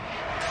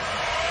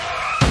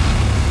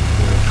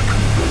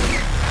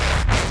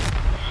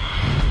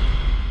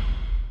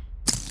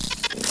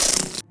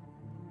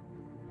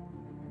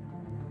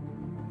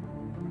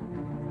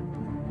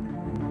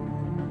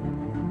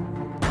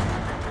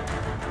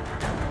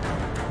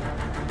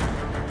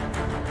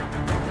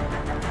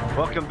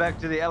Welcome back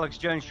to the Alex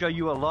Jones Show.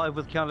 You are live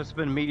with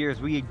Counterspin Media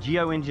as we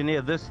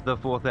geoengineer this, the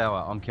fourth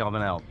hour. I'm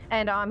Calvin L.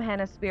 And I'm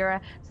Hannah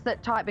Spera.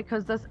 Sit tight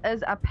because this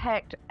is a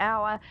packed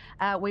hour.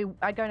 We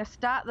are going to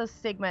start this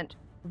segment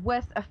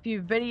with a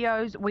few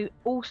videos. We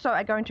also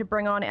are going to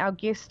bring on our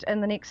guest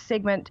in the next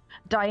segment,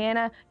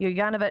 Diana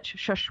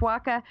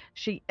Jovanovic-Șoșoacă.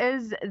 She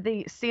is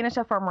the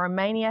senator from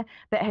Romania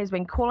that has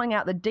been calling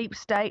out the deep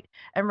state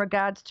in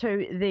regards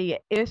to the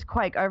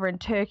earthquake over in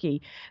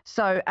Turkey.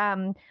 So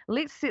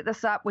let's set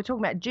this up. We're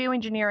talking about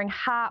geoengineering,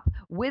 HAARP,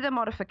 weather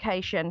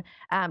modification,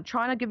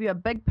 trying to give you a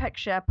big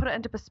picture, put it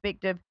into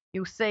perspective.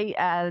 You'll see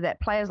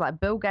that players like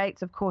Bill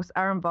Gates, of course,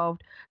 are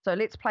involved. So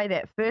let's play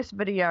that first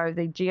video,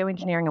 the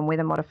geoengineering and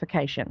weather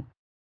modification.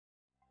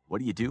 What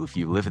do you do if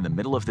you live in the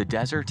middle of the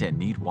desert and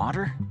need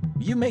water?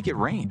 You make it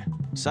rain.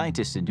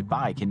 Scientists in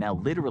Dubai can now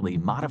literally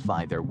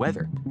modify their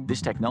weather.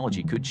 This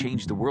technology could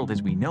change the world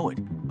as we know it,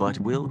 but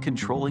will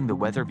controlling the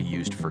weather be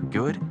used for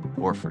good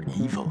or for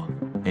evil?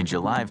 In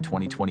July of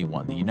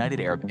 2021, the United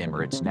Arab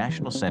Emirates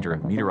National Center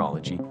of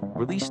Meteorology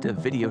released a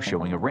video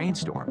showing a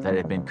rainstorm that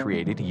had been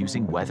created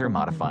using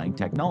weather-modifying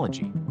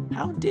technology.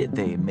 How did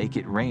they make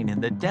it rain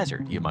in the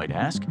desert, you might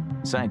ask?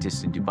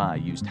 Scientists in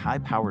Dubai used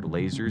high-powered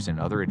lasers and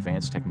other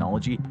advanced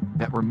technology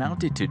that were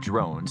mounted to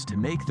drones to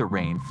make the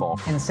rain fall.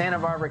 In Santa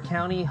Barbara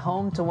County,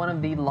 home to one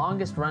of the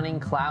longest-running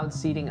cloud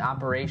seeding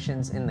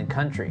operations in the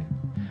country.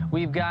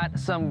 We've got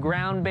some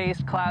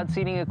ground-based cloud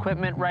seeding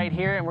equipment right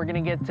here, and we're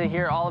going to get to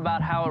hear all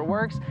about how it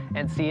works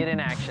and see it in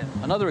action.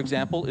 Another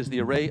example is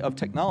the array of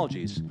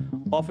technologies,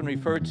 often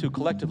referred to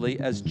collectively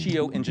as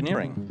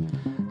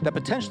geoengineering, that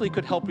potentially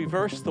could help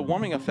reverse the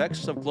warming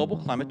effects of global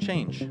climate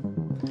change.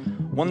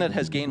 One that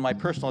has gained my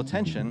personal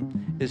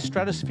attention is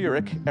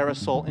stratospheric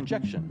aerosol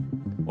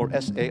injection, or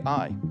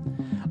SAI,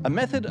 a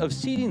method of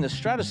seeding the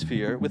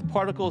stratosphere with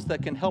particles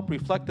that can help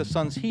reflect the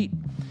sun's heat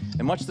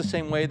in much the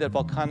same way that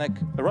volcanic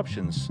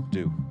eruptions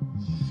do.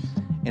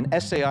 An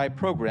SAI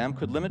program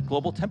could limit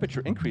global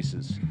temperature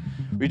increases,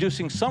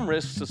 reducing some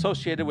risks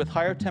associated with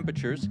higher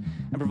temperatures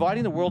and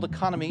providing the world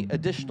economy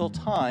additional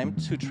time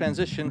to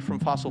transition from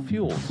fossil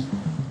fuels.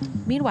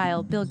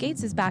 Meanwhile, Bill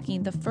Gates is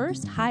backing the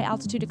first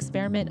high-altitude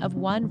experiment of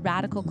one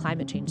radical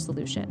climate change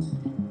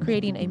solution,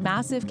 creating a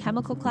massive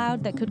chemical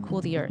cloud that could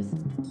cool the Earth.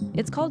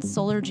 It's called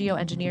solar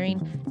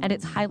geoengineering, and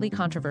it's highly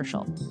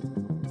controversial.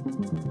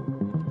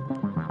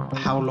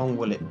 How long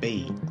will it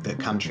be that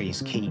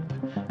countries keep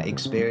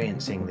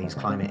experiencing these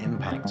climate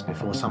impacts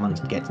before someone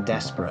gets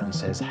desperate and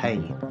says, hey,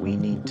 we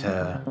need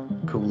to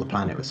cool the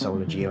planet with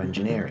solar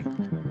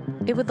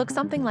geoengineering? It would look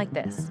something like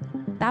this.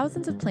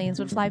 Thousands of planes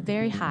would fly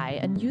very high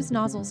and use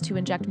nozzles to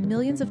inject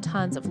millions of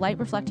tons of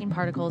light-reflecting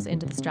particles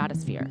into the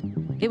stratosphere.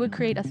 It would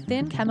create a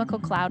thin chemical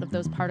cloud of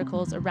those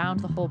particles around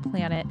the whole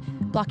planet,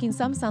 blocking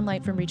some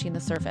sunlight from reaching the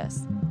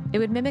surface. It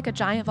would mimic a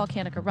giant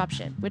volcanic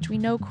eruption, which we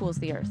know cools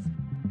the Earth.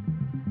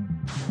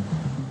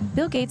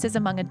 Bill Gates is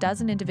among a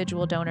dozen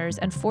individual donors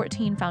and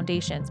 14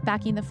 foundations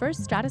backing the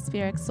first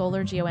stratospheric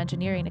solar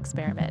geoengineering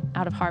experiment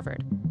out of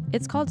Harvard.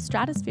 It's called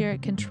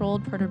Stratospheric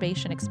Controlled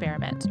Perturbation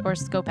Experiment, or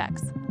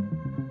SCOPEX.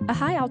 A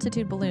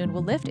high-altitude balloon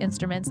will lift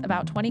instruments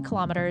about 20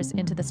 kilometers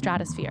into the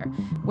stratosphere,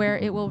 where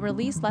it will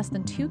release less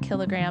than 2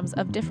 kilograms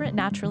of different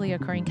naturally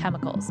occurring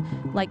chemicals,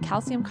 like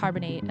calcium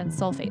carbonate and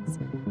sulfates.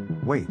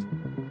 Wait,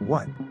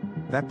 what?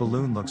 That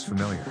balloon looks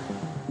familiar.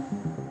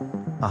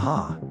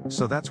 Aha,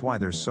 so that's why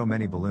there's so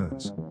many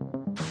balloons.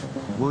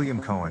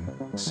 William Cohen,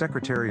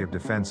 Secretary of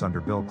Defense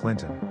under Bill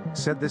Clinton,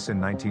 said this in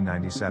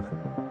 1997.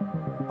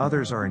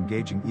 Others are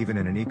engaging even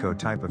in an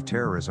eco-type of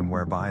terrorism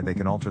whereby they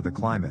can alter the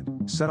climate,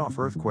 set off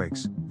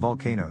earthquakes,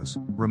 volcanoes,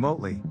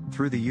 remotely,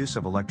 through the use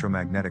of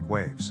electromagnetic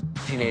waves.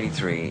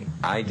 1983,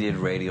 I did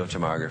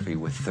radiotomography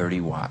with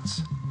 30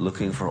 watts,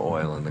 looking for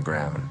oil in the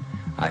ground.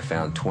 I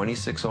found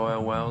 26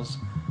 oil wells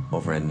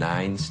over a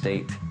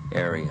 9-state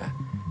area,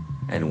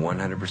 and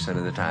 100%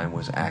 of the time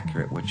was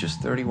accurate with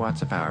just 30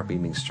 watts of power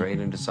beaming straight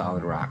into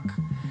solid rock.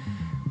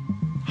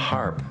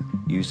 HAARP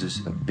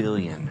uses 1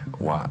 billion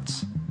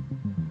watts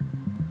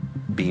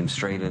beamed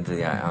straight into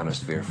the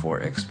ionosphere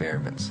for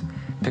experiments.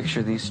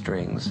 Picture these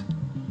strings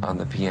on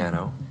the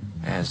piano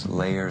as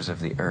layers of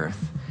the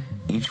Earth.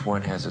 Each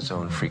one has its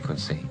own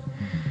frequency.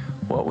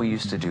 What we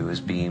used to do is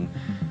beam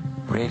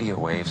radio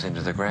waves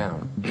into the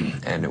ground,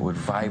 and it would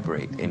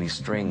vibrate any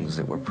strings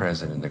that were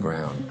present in the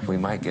ground. We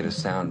might get a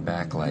sound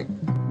back like,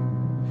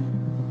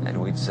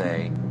 and we'd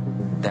say,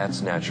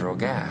 that's natural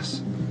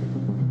gas.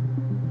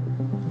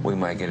 We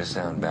might get a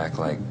sound back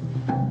like,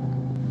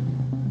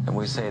 and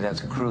we say that's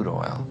crude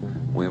oil.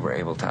 We were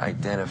able to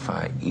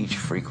identify each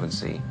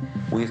frequency.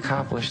 We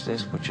accomplished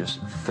this with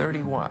just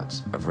 30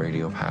 watts of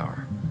radio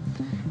power.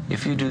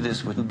 If you do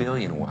this with 1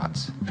 billion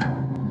watts,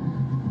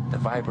 the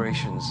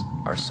vibrations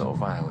are so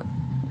violent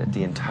that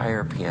the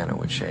entire piano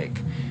would shake.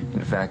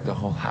 In fact, the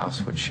whole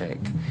house would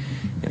shake.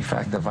 In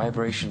fact, the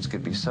vibrations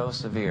could be so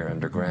severe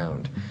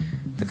underground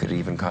that could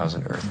even cause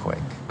an earthquake.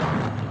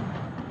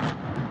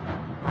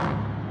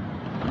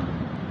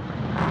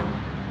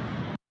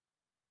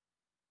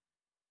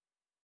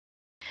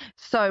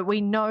 So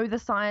we know the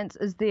science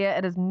is there.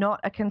 It is not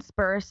a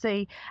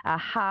conspiracy.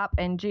 HARP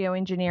and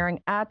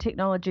geoengineering are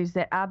technologies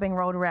that are being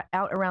rolled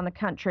out around the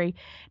country.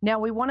 Now,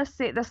 we want to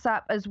set this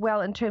up as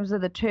well in terms of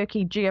the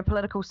Turkey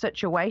geopolitical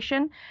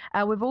situation.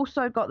 We've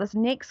also got this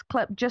next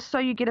clip, just so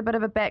you get a bit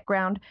of a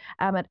background.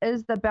 It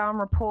is the Baum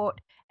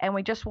report, and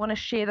we just want to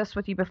share this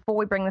with you before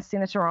we bring the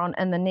senator on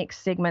in the next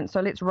segment.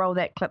 So let's roll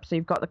that clip so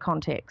you've got the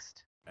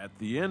context. At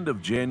the end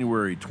of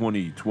January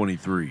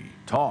 2023,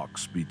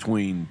 talks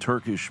between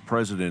Turkish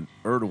President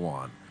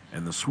Erdogan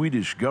and the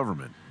Swedish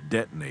government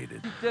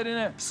detonated.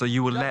 So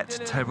you will let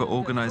terror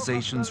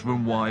organizations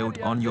run wild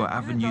on your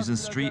avenues and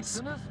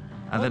streets,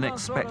 and then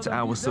expect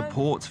our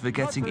support for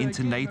getting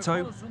into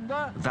NATO?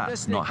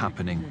 That's not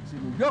happening.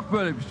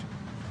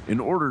 In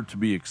order to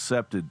be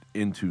accepted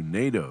into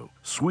NATO,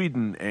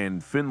 Sweden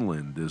and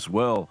Finland as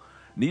well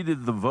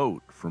needed the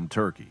vote from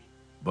Turkey.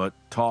 But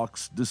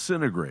talks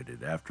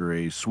disintegrated after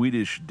a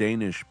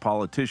Swedish-Danish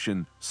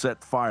politician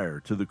set fire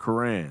to the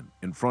Quran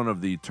in front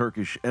of the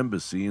Turkish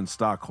embassy in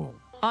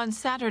Stockholm. On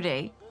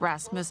Saturday,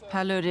 Rasmus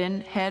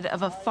Paludan, head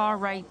of a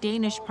far-right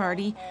Danish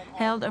party,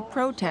 held a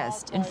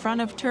protest in front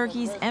of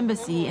Turkey's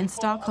embassy in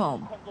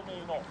Stockholm.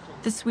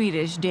 The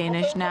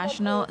Swedish-Danish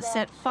national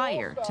set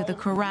fire to the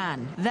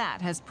Quran.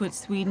 That has put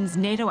Sweden's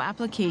NATO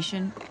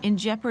application in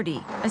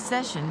jeopardy.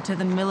 Accession to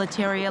the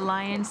military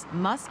alliance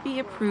must be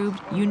approved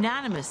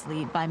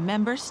unanimously by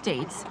member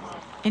states,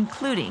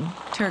 including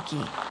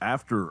Turkey.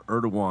 After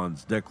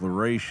Erdogan's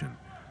declaration,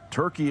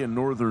 Turkey and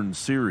northern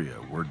Syria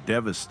were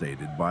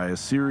devastated by a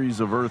series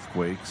of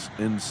earthquakes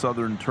in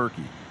southern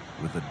Turkey,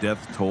 with a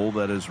death toll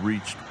that has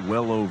reached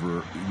well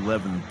over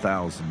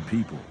 11,000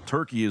 people.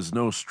 Turkey is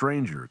no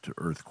stranger to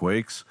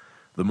earthquakes,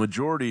 the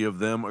majority of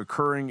them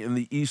occurring in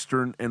the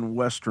eastern and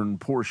western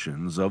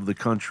portions of the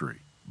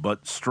country.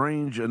 But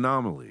strange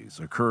anomalies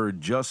occurred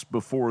just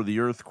before the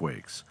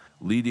earthquakes,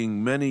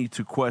 leading many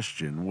to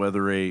question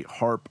whether a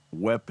HARP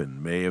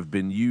weapon may have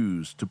been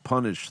used to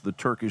punish the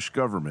Turkish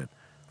government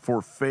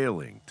for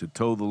failing to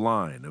toe the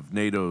line of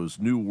NATO's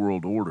New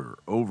World Order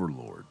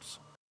overlords.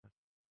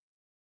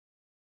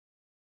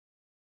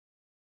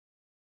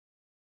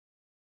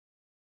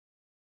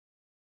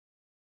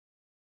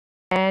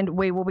 And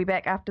we will be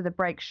back after the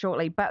break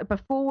shortly. But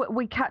before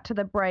we cut to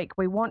the break,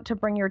 we want to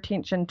bring your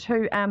attention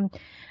to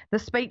the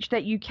speech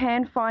that you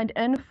can find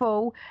in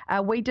full.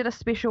 We did a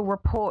special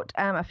report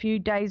a few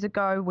days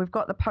ago. We've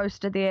got the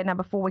poster there now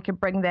before we can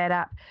bring that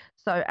up.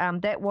 So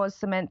that was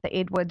Samantha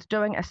Edwards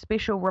doing a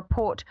special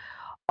report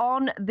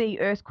on the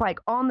earthquake,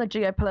 on the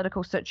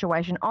geopolitical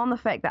situation, on the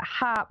fact that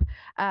HARP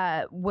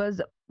was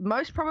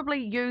most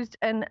probably used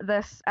in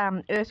this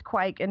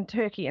earthquake in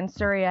Turkey and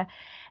Syria.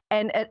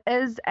 And it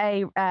is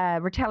a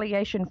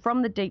retaliation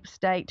from the deep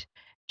state.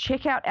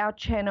 Check out our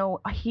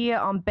channel here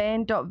on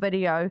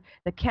band.video,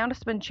 the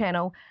Counterspin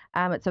channel.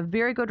 It's a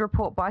very good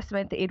report by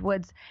Samantha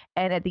Edwards.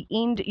 And at the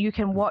end, you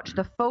can watch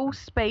the full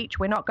speech.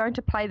 We're not going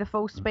to play the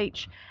full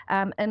speech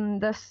in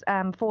this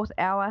fourth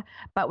hour,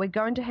 but we're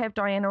going to have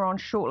Diana on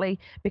shortly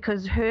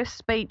because her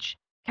speech,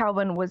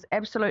 Calvin, was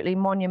absolutely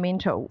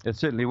monumental. It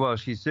certainly was.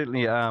 She's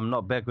certainly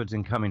not backwards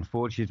in coming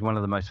forward. She's one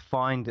of the most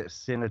fined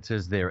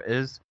senators there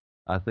is.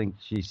 I think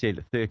she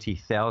said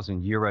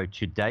 30,000 euro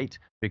to date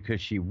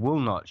because she will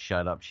not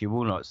shut up. She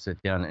will not sit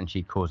down, and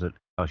she calls it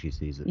how she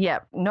sees it. Yeah,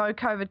 no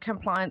COVID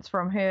compliance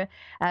from her.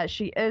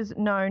 She is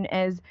known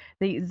as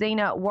the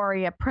Xena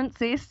warrior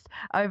princess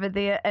over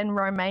there in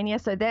Romania.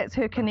 So that's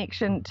her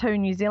connection to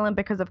New Zealand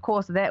because, of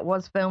course, that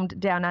was filmed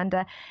down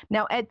under.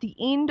 Now, at the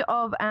end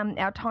of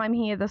our time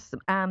here this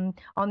on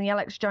the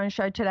Alex Jones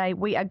Show today,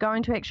 we are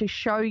going to actually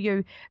show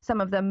you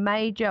some of the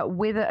major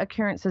weather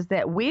occurrences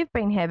that we've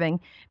been having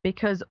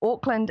because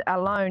Auckland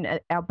alone,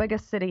 our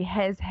biggest city,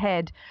 has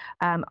had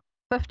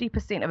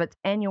 50% of its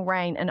annual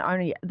rain in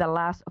only the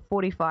last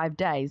 45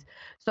 days.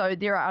 So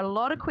there are a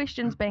lot of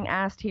questions being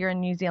asked here in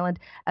New Zealand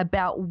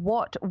about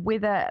what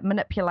weather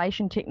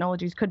manipulation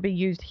technologies could be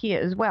used here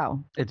as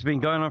well. It's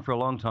been going on for a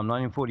long time,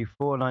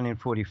 1944,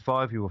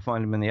 1945. You will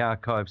find them in the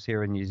archives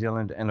here in New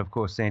Zealand and, of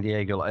course, San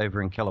Diego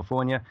over in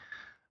California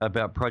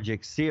about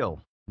Project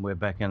SEAL. We're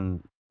back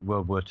in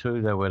World War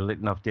II. They were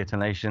letting off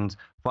detonations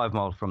 5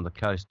 miles from the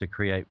coast to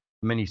create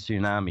mini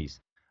tsunamis.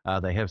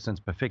 They have since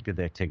perfected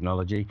their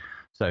technology.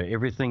 So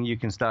everything you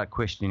can start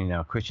questioning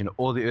now. Question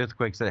all the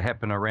earthquakes that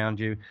happen around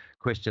you.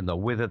 Question the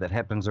weather that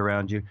happens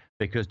around you.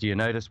 Because do you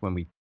notice when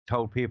we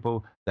told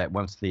people that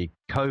once the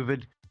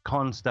COVID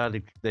con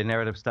started, their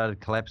narrative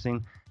started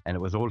collapsing, and it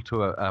was all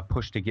to a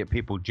push to get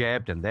people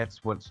jabbed, and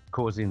that's what's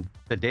causing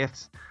the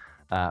deaths.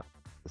 The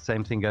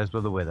same thing goes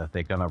with the weather.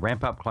 They're going to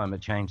ramp up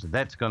climate change.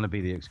 That's going to be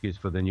the excuse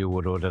for the New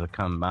World Order to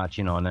come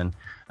marching on in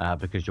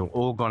because you're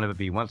all going to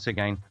be, once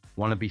again,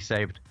 want to be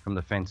saved from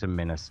the phantom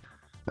menace.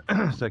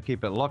 So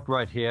keep it locked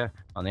right here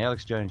on the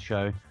Alex Jones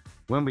Show.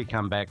 When we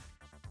come back,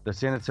 the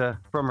senator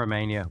from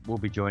Romania will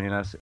be joining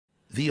us.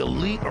 The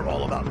elite are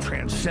all about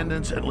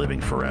transcendence and living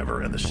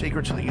forever and the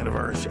secrets of the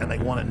universe, and they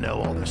want to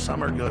know all this.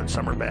 Some are good,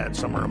 some are bad,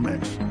 some are a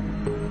mix.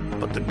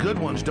 But the good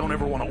ones don't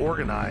ever want to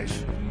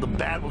organize. The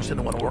bad ones tend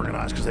to want to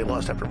organize because they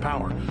lust after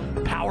power.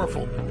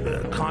 Powerful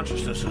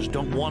consciousnesses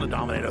don't want to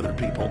dominate other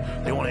people.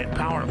 They want to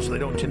empower them, so they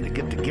don't tend to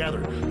get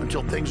together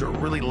until things are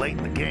really late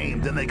in the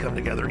game. Then they come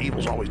together.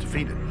 Evil's always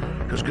defeated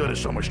because good is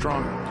so much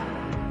stronger.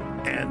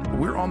 And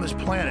we're on this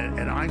planet,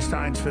 and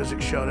Einstein's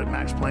physics showed it,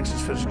 Max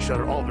Planck's physics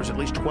showed it, there's at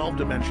least 12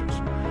 dimensions.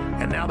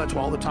 And now that's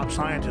why all the top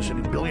scientists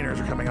and billionaires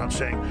are coming out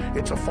saying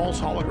it's a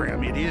false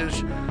hologram. It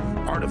is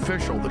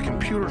artificial. The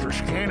computers are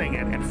scanning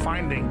it and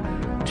finding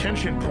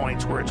tension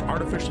points where it's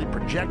artificially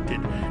projected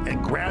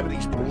and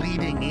gravity's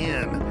bleeding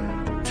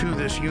in to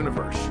this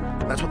universe.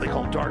 That's what they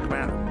call dark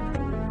matter.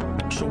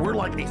 So we're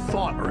like a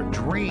thought or a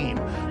dream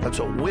that's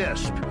a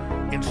wisp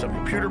in some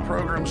computer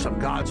program, some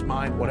God's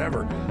mind,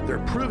 whatever. They're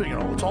proving it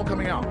all. It's all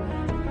coming out.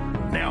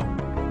 Now,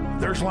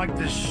 there's like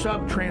this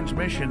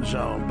sub-transmission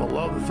zone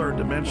below the third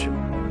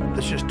dimension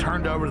that's just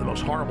turned over to the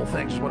most horrible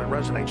things is what it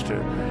resonates to.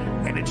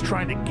 And it's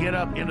trying to get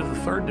up into the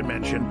third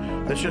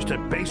dimension that's just a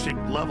basic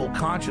level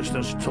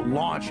consciousness to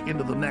launch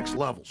into the next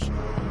levels.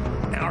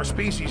 And our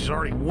species is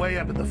already way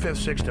up in the fifth,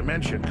 sixth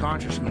dimension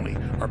consciously,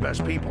 our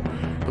best people.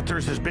 But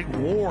there's this big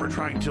war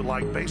trying to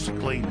like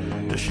basically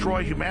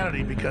destroy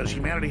humanity because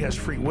humanity has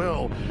free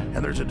will and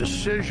there's a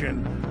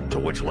decision to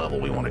which level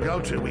we want to go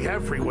to. We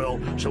have free will,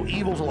 so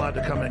evil's allowed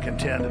to come and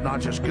contend and not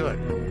just good.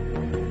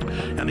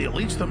 And the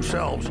elites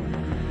themselves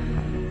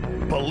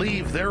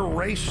believe they're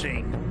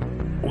racing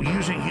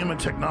using human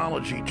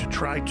technology to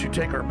try to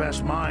take our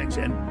best minds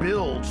and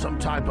build some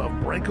type of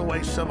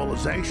breakaway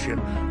civilization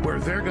where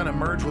they're going to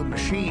merge with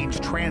machines,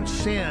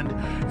 transcend,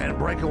 and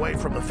break away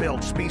from the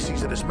failed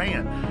species that is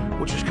man,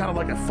 which is kind of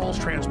like a false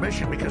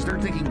transmission because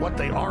they're thinking what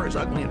they are is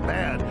ugly and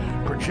bad,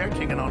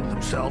 projecting it onto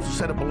themselves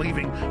instead of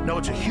believing, no,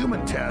 it's a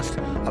human test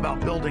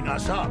about building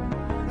us up.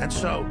 And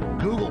so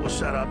Google was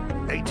set up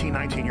 18,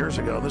 19 years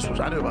ago.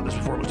 I knew about this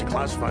before it was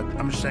declassified.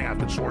 I'm just saying I have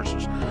good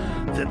sources.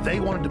 That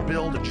they wanted to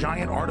build a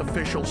giant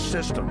artificial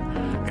system.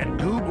 And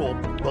Google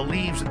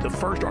believes that the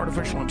first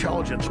artificial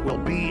intelligence will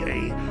be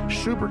a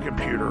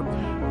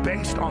supercomputer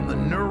based on the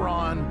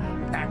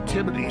neuron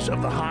activities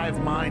of the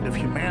hive mind of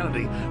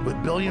humanity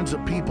with billions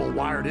of people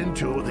wired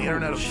into it with the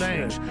Internet of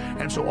Things.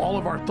 And so all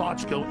of our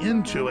thoughts go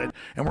into it,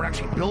 and we're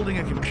actually building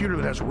a computer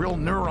that has real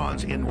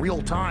neurons in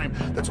real time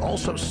that's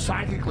also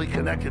psychically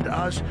connected to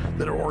us,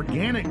 that are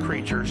organic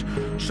creatures,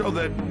 so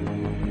that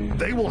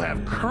they will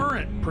have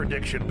current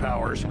prediction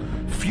powers,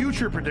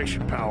 future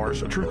prediction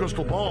powers, a true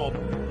crystal ball.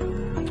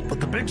 But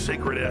the big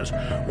secret is,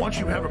 once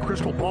you have a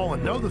crystal ball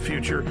and know the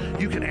future,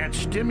 you can add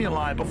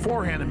stimuli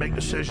beforehand and make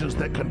decisions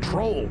that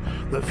control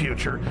the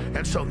future.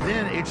 And so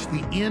then it's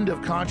the end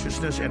of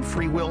consciousness and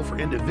free will for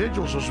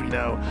individuals, as we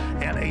know,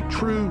 and a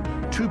true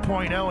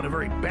 2.0 in a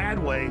very bad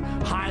way,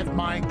 hive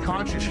mind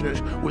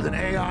consciousness with an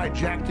AI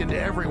jacked into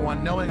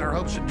everyone, knowing our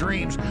hopes and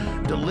dreams,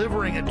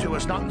 delivering it to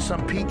us, not in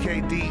some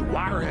PKD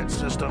wirehead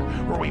system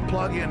where we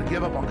plug in and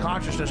give up on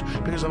consciousness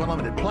because of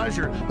unlimited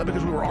pleasure, but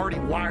because we were already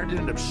wired in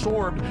and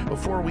absorbed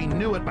before we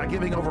knew it by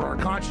giving over our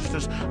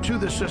consciousness to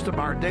this system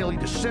by our daily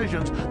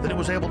decisions that it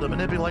was able to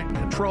manipulate and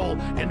control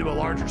into a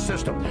larger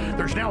system.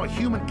 There's now a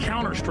human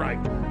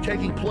counterstrike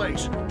taking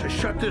place to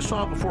shut this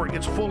off before it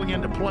gets fully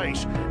into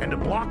place and to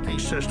block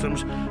these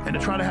systems and to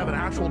try to have an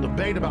actual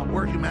debate about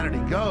where humanity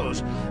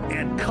goes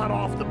and cut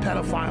off the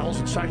pedophiles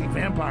and psychic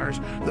vampires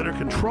that are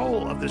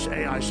control of this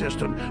AI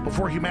system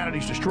before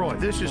humanity's destroyed.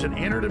 This is an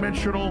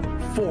interdimensional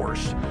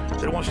force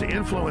that wants to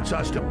influence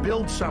us to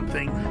build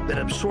something that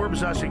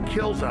absorbs us and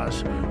kills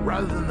us,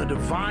 rather than the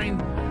divine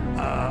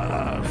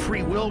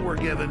free will we're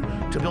given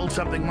to build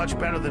something much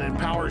better that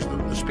empowers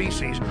the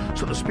species.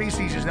 So the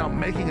species is now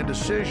making a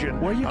decision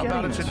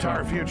about its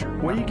entire future.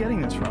 Where are you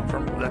getting this from?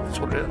 That's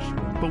what it is.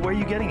 But where are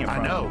you getting it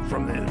from? I know,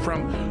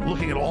 from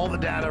looking at all the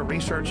data,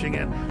 researching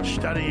it,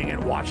 studying it,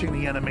 watching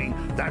the enemy.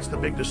 That's the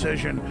big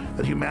decision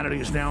that humanity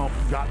has now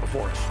got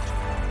before us.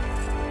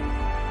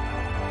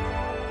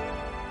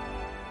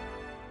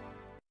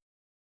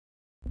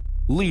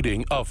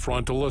 Leading a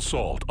frontal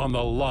assault on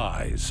the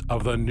lies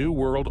of the New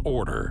World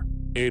Order,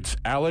 it's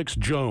Alex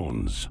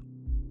Jones.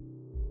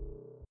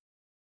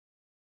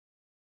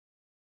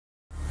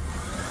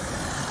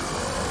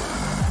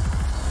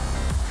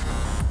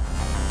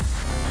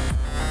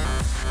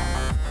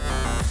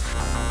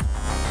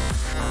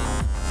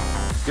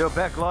 You're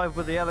back live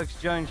with the Alex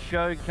Jones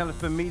Show.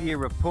 Califer Media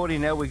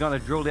reporting. Now we're going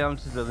to drill down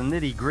to the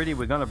nitty-gritty.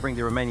 We're going to bring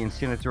the Romanian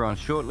senator on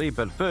shortly,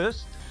 but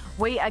first,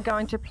 we are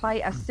going to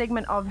play a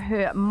segment of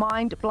her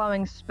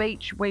mind-blowing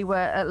speech. We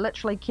were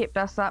literally kept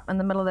us up in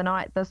the middle of the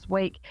night this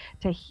week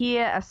to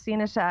hear a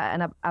senator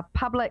and a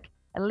public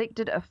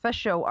elected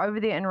official over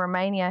there in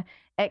Romania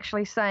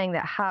actually saying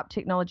that HARP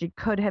technology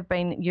could have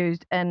been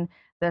used in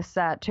this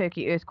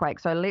Turkey earthquake.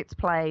 So let's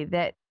play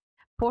that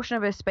portion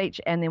of her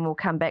speech, and then we'll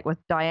come back with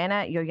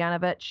Diana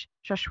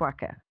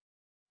Iovanovic-Șoșoacă.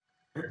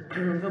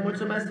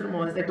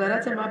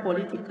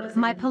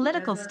 My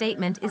political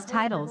statement is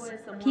titles.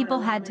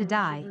 People had to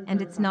die,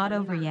 and it's not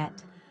over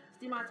yet.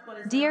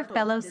 Dear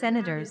fellow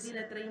senators,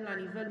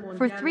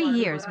 for 3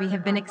 years we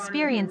have been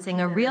experiencing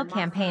a real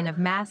campaign of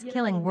mass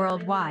killing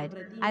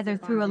worldwide, either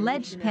through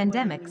alleged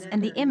pandemics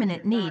and the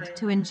imminent need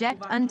to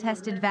inject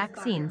untested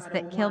vaccines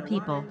that kill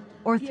people,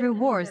 or through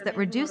wars that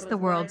reduce the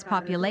world's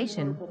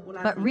population,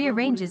 but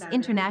rearranges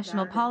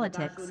international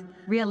politics,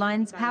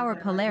 realigns power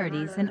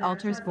polarities and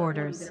alters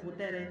borders.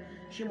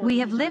 We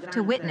have lived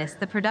to witness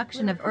the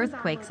production of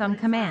earthquakes on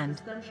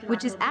command,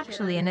 which is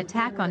actually an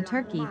attack on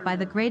Turkey by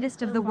the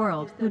greatest of the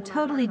world who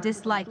totally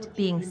disliked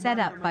being set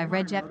up by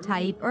Recep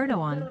Tayyip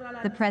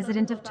Erdogan, the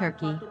president of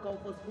Turkey.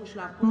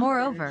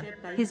 Moreover,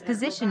 his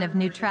position of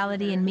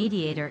neutrality and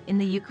mediator in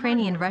the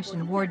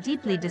Ukrainian-Russian war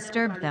deeply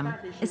disturbed them,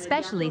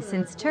 especially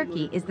since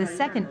Turkey is the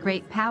second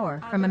great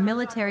power from a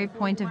military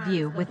point of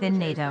view within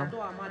NATO.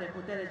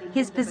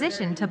 His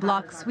position to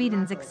block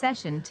Sweden's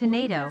accession to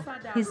NATO,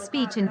 his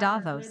speech in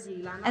Davos,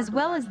 as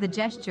well as the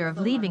gesture of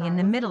leaving in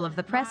the middle of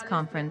the press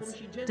conference,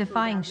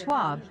 defying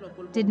Schwab,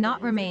 did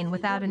not remain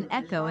without an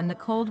echo in the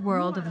cold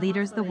world of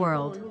leaders the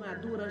world.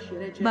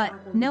 But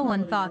no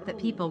one thought that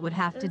people would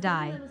have to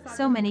die,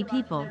 so many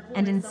people,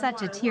 and in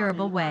such a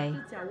terrible way.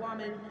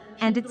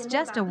 And it's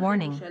just a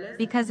warning,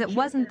 because it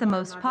wasn't the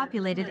most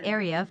populated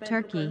area of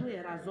Turkey.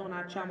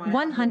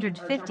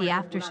 150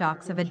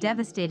 aftershocks of a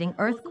devastating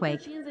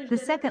earthquake, the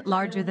second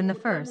larger than the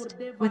first,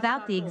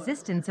 without the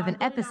existence of an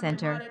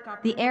epicenter,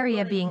 the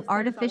area being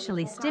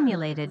artificially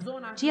stimulated,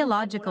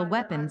 geological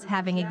weapons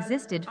having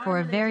existed for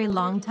a very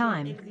long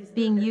time,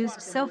 being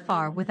used so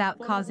far without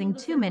causing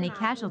too many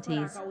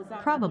casualties,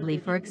 probably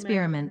for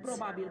experiments.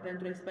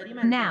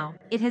 Now,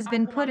 it has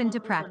been put into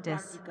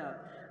practice.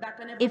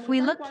 If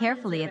we look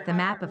carefully at the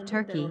map of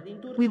Turkey,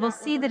 we will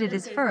see that it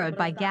is furrowed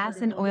by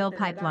gas and oil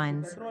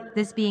pipelines,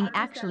 this being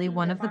actually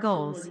one of the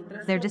goals,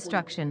 their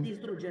destruction.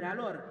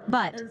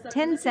 But,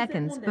 10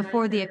 seconds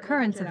before the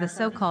occurrence of the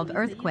so-called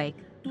earthquake,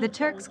 the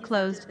Turks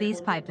closed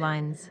these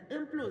pipelines.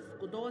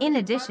 In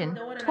addition,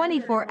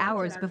 24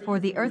 hours before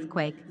the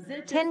earthquake,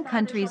 10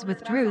 countries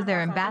withdrew their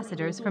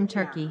ambassadors from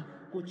Turkey.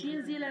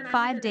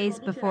 5 days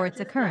before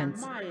its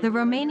occurrence, the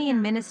Romanian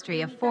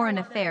Ministry of Foreign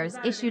Affairs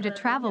issued a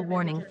travel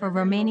warning for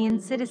Romanian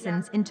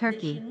citizens in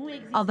Turkey,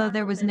 although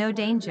there was no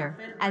danger,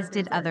 as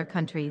did other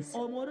countries.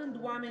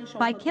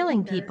 By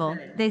killing people,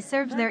 they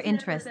served their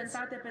interests.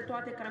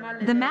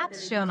 The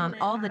maps shown on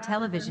all the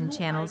television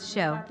channels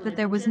show that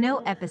there was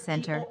no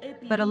epicenter,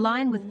 but a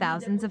line with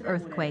thousands of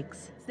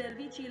earthquakes.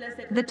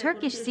 The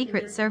Turkish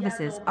secret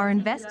services are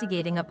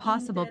investigating a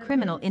possible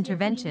criminal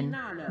intervention,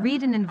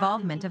 read an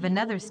involvement of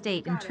another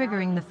state in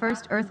triggering the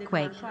first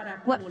earthquake,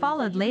 what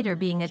followed later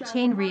being a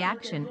chain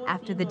reaction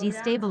after the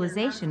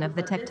destabilization of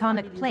the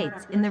tectonic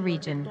plates in the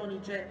region.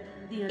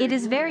 It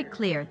is very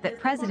clear that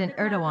President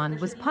Erdogan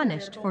was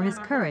punished for his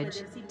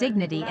courage,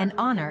 dignity and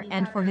honor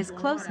and for his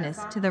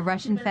closeness to the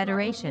Russian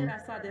Federation,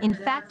 in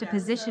fact a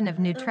position of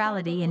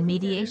neutrality and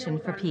mediation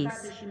for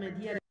peace.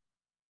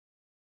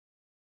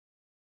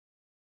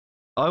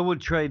 I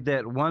would trade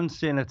that one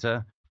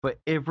senator for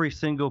every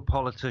single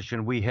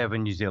politician we have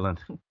in New Zealand.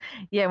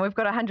 Yeah, we've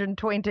got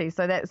 120,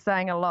 so that's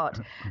saying a lot.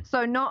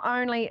 So not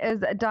only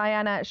is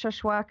Diana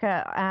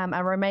Șoșoacă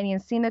a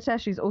Romanian senator,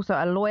 she's also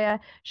a lawyer.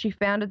 She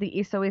founded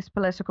the SOS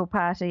political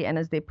party and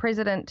is their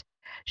president.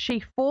 She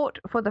fought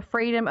for the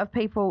freedom of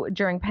people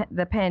during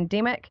the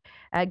pandemic,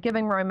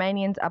 giving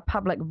Romanians a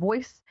public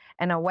voice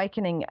and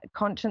awakening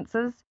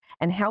consciences,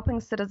 and helping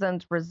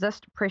citizens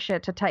resist pressure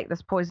to take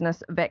this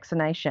poisonous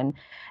vaccination.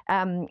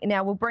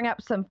 Now, we'll bring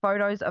up some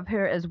photos of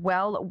her as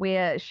well,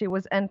 where she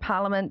was in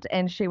Parliament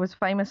and she was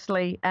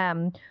famously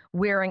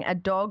wearing a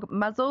dog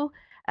muzzle.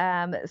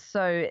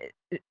 So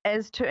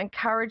as to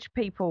encourage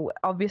people,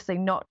 obviously,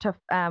 not to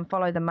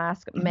follow the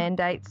mask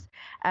mandates.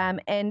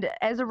 And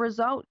as a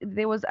result,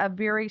 there was a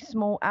very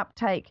small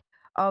uptake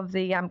of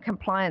the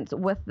compliance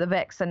with the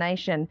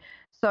vaccination.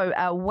 So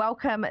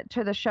welcome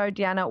to the show,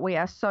 Diana. We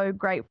are so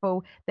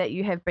grateful that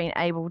you have been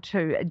able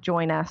to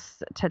join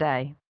us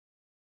today.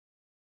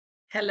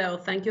 Hello,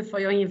 thank you for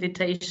your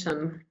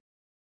invitation.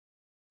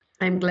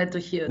 I'm glad to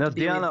hear. Now, to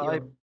be Diana,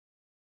 with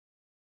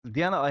you.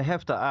 Diana, I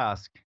have to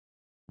ask,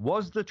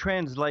 was the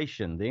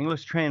translation, the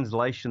English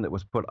translation that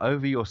was put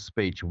over your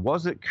speech,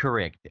 was it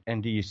correct?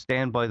 And do you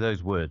stand by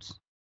those words?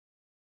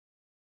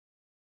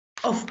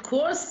 Of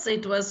course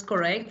it was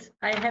correct.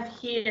 I have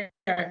here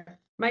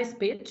my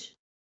speech.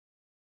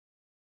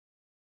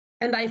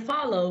 And I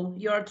follow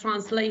your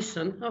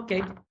translation.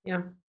 Okay,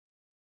 yeah.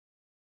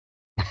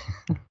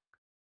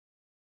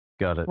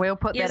 Got it. We'll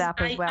put that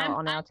up as well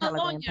on our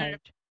television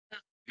page.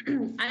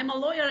 I'm a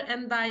lawyer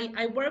and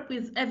I work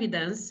with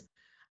evidence.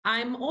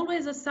 I'm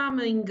always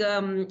assuming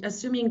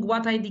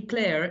what I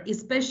declare,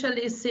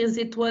 especially since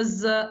it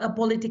was a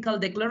political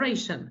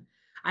declaration.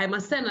 I'm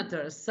a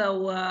senator,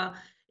 so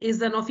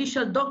it's an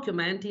official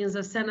document in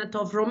the Senate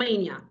of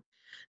Romania.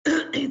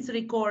 It's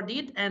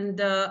recorded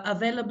and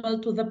available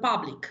to the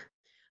public.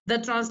 The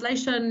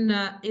translation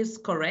is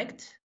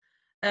correct.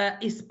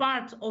 Is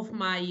part of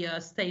my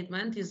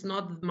statement, is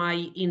not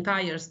my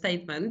entire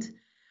statement.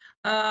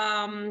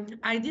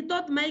 I did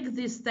not make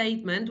this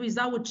statement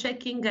without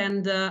checking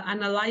and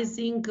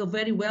analyzing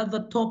very well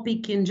the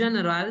topic in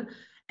general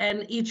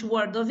and each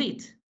word of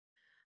it.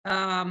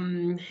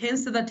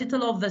 Hence the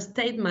title of the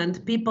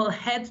statement, People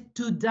Had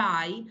to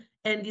Die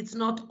and It's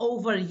Not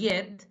Over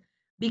Yet,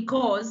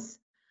 because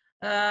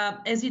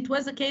as it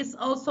was the case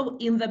also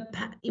in the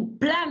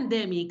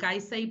pandemic, I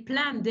say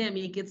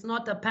pandemic, it's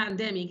not a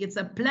pandemic, it's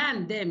a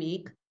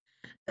pandemic.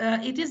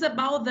 It is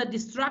about the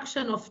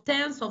destruction of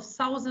tens of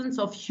thousands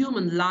of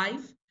human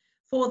life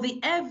for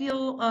the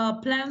evil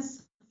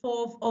plans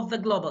of the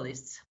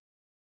globalists.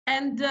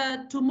 And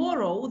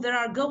tomorrow there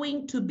are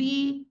going to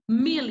be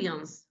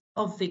millions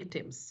of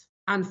victims,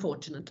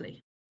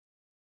 unfortunately.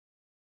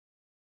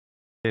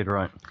 Dead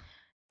right.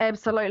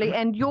 Absolutely.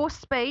 And your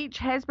speech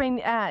has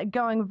been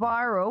going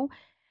viral.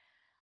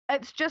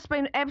 It's just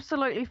been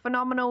absolutely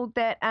phenomenal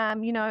that,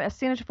 a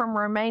senator from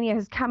Romania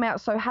has come out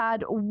so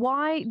hard.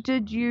 Why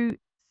did you,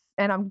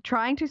 and I'm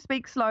trying to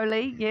speak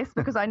slowly, yes,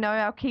 because I know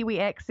our Kiwi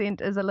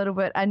accent is a little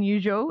bit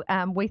unusual.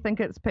 We think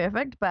it's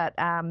perfect, but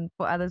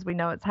for others, we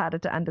know it's harder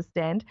to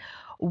understand.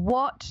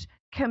 What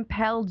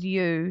compelled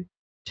you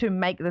to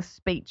make this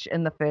speech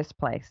in the first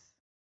place?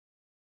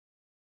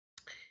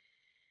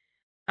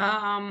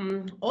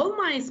 All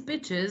my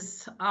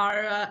speeches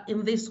are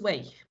in this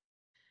way.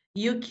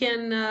 You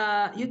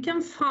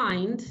can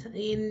find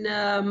in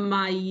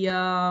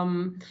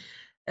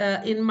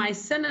my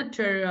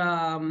senator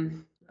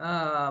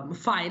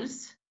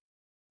files,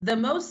 the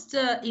most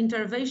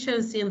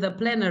interventions in the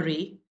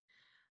plenary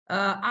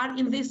are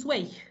in this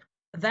way.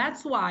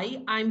 That's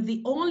why I'm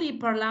the only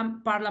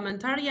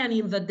parliamentarian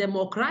in the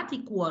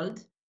democratic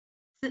world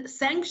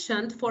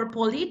sanctioned for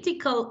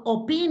political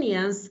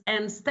opinions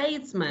and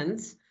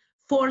statements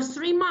for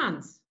 3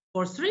 months.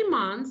 For 3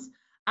 months,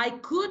 I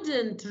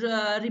couldn't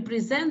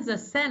represent the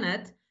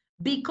Senate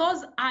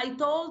because I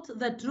told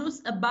the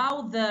truth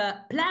about the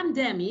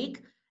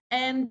pandemic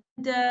and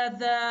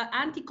the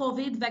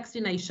anti-COVID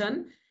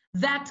vaccination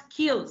that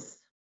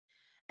kills.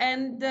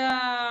 And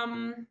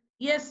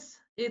yes,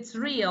 it's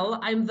real.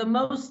 I'm the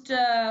most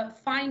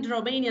fined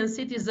Romanian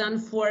citizen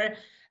for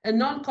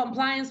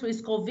non-compliance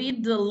with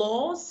COVID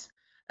laws,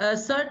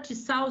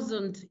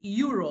 30,000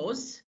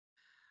 euros.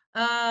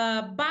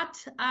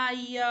 But I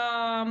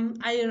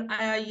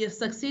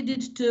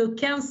succeeded to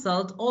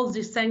cancel all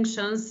the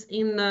sanctions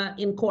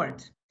in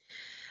court.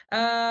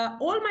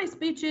 All my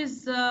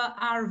speeches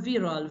are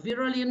viral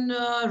in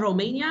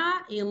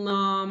Romania, in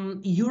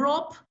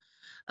Europe,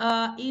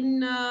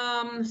 in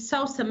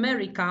South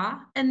America,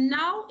 and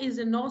now is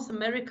in North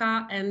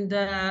America and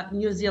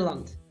New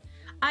Zealand.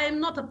 I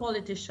am not a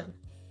politician.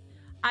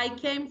 I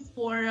came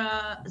for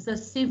the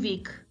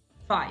civic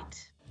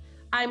fight.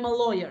 I'm a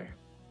lawyer.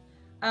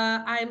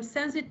 I'm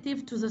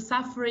sensitive to the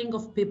suffering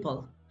of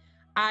people.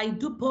 I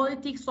do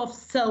politics of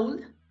soul,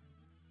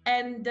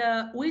 and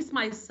with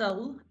my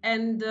soul,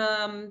 and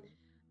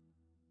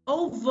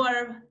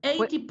over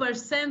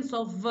 80%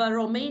 of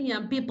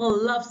Romanian people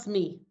loves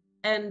me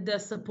and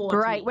support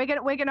Great. me.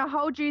 We're gonna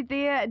hold you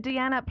there,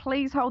 Deanna.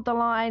 Please hold the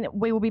line.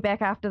 We will be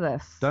back after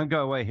this. Don't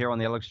go away here on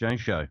the Alex Jones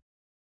Show.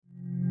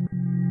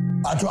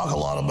 I talk a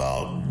lot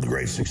about the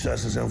great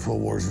successes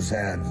InfoWars has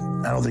had.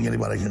 I don't think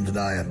anybody can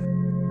deny it.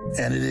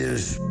 And it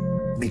is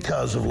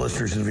because of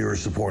listeners and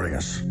viewers supporting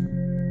us.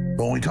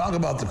 But when we talk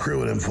about the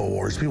crew at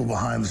InfoWars, people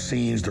behind the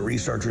scenes, the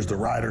researchers, the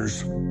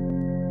writers,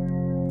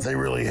 they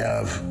really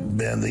have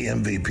been the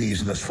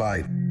MVPs in this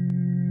fight.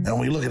 And when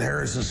we look at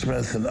Harrison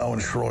Smith and Owen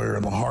Schroyer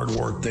and the hard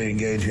work they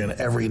engage in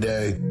every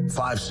day,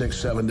 5, 6,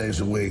 7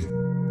 days a week,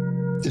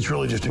 it's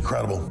really just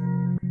incredible.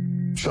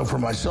 So for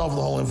myself and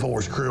the whole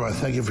InfoWars crew, I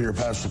thank you for your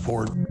past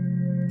support.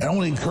 And I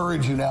want to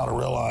encourage you now to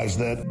realize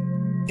that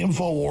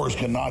InfoWars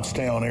cannot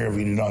stay on air if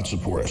you do not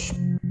support us.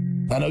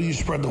 I know you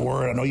spread the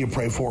word. I know you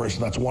pray for us,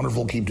 and that's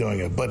wonderful. Keep doing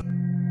it. But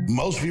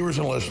most viewers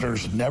and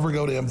listeners never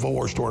go to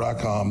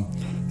InfoWarsStore.com,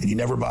 and you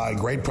never buy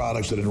great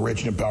products that enrich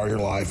and empower your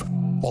life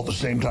while at the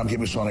same time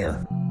keep us on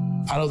air.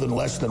 I know that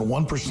less than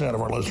 1%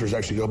 of our listeners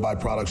actually go buy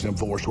products at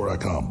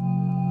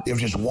InfoWarsStore.com. If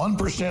just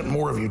 1%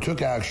 more of you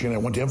took action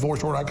and went to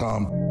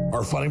InfoWarsStore.com,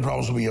 our funding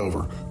problems will be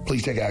over.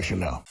 Please take action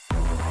now.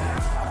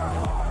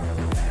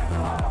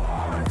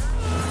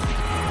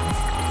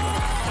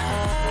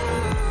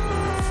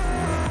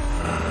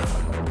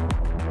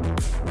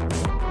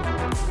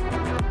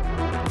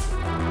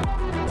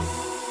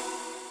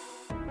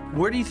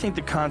 Where do you think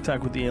the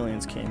contact with the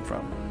aliens came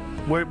from?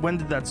 When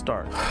did that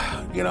start?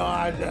 You know,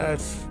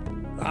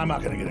 I'm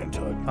not going to get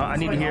into it. I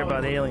need to hear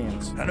about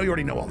aliens. I know you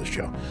already know all this,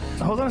 Joe.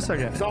 Hold on a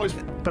second. It's always...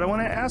 But I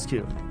want to ask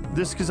you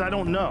this because I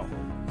don't know.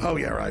 Oh,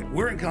 yeah, right.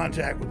 We're in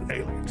contact with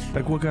aliens.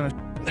 Like what kind of...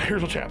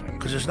 Here's what's happening,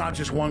 because it's not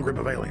just one group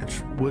of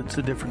aliens. What's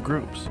the different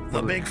groups?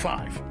 The big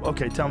five.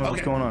 Okay, tell me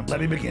what's going on. Let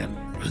me begin,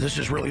 because this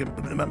is really,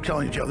 I'm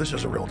telling you, Joe, this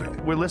is a real deal.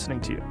 We're listening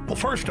to you. Well,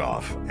 first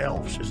off,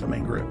 elves is the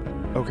main group.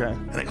 Okay.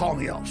 And they call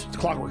them the elves. It's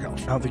clockwork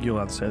elves. I don't think you're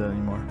allowed to say that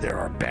anymore. There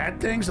are bad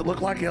things that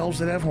look like elves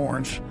that have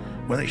horns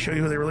when they show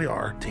you who they really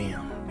are.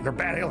 Damn. They're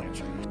bad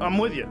aliens. I'm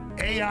with you.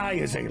 AI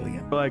is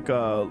alien. Like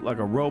a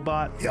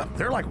robot? Yeah,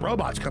 they're like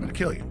robots coming to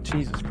kill you.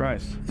 Jesus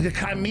Christ. The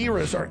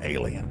chimeras are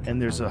alien.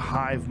 And there's a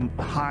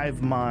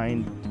hive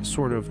mind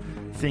sort of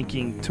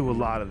thinking to a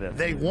lot of this.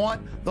 They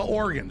want the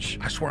organs.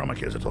 I swear on my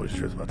kids I told you the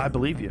truth about that. I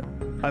believe you.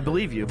 I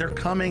believe you. They're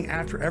coming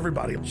after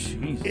everybody.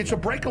 Jeez. It's a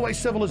breakaway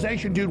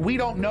civilization, dude. We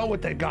don't know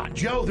what they've got.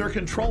 Joe, they're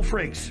control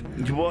freaks.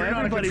 Well,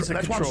 everybody's a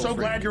That's why I'm so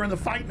glad you're in the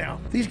fight now.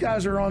 These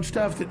guys are on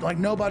stuff that like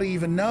nobody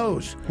even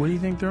knows. What do you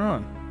think they're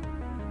on?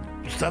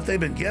 Stuff they've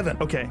been given.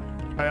 Okay,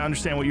 I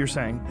understand what you're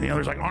saying. You know,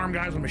 there's like armed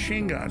guys with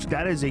machine guns.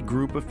 That is a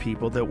group of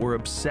people that were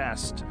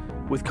obsessed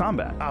with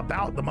combat.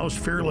 About the most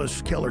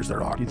fearless killers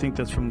there are. Do you think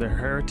that's from their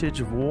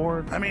heritage of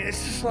war? I mean,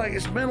 it's just like,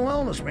 it's mental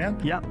illness, man.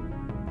 Yep,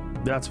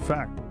 that's a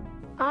fact.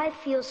 I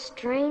feel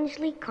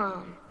strangely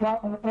calm.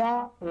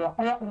 Uh-oh,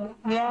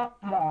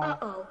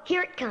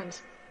 here it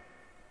comes.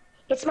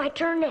 It's my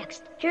turn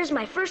next. Here's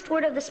my first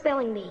word of the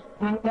spelling bee.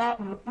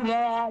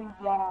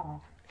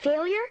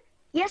 Failure?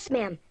 Yes,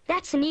 ma'am.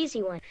 That's an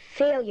easy one.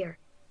 Failure.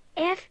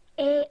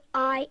 F-A-I-L-U-R-E.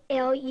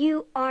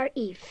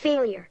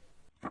 Failure.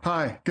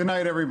 Hi. Good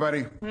night,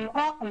 everybody.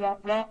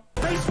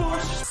 Space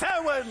Force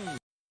 7!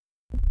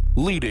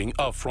 Leading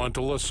a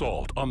frontal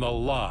assault on the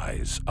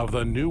lies of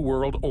the New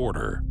World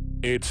Order,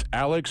 it's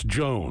Alex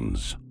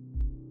Jones.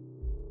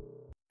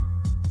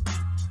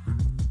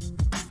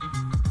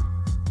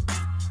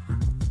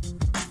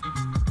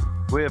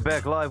 We're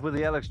back live with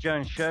the Alex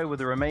Jones Show with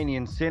the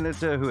Romanian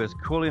senator who is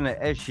calling it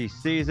as she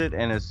sees it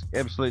and is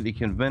absolutely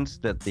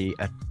convinced that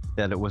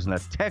that it was an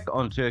attack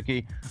on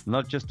Turkey,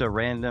 not just a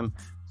random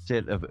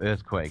set of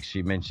earthquakes.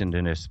 She mentioned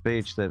in her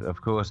speech that, of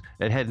course,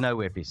 it had no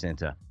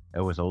epicenter.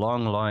 It was a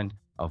long line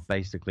of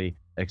basically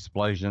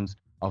explosions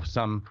of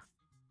some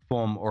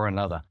form or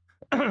another.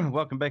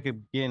 Welcome back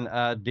again,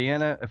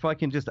 Deanna. If I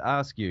can just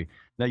ask you,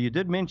 now you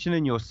did mention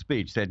in your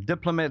speech that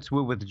diplomats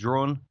were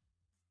withdrawn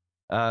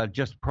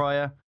just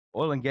prior.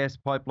 Oil and gas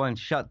pipelines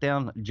shut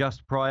down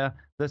just prior.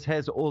 This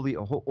has all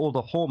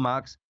the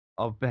hallmarks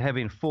of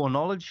having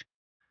foreknowledge.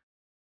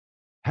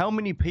 How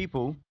many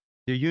people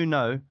do you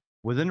know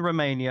within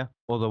Romania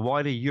or the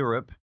wider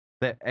Europe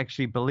that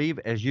actually believe,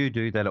 as you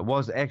do, that it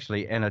was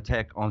actually an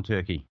attack on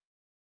Turkey?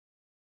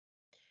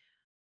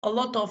 A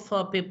lot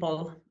of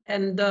people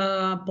and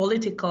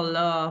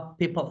political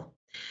people.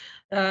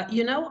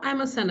 You know, I'm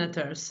a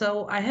senator,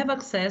 so I have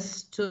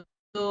access to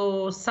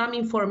some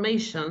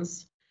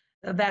informations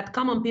that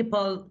common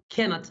people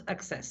cannot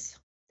access.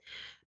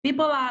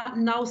 People are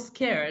now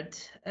scared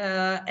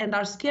and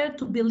are scared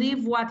to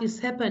believe what is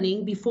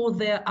happening before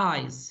their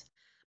eyes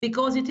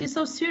because it is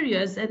so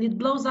serious and it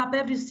blows up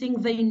everything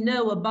they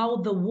know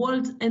about the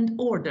world and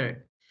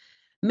order.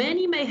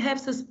 Many may have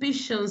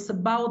suspicions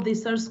about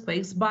these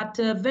earthquakes, but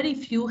very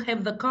few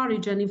have the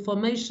courage and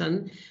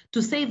information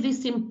to say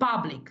this in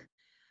public,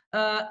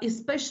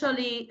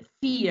 especially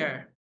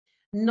fear.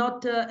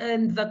 And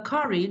the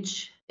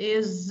courage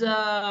is,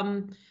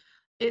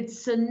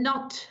 it's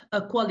not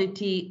a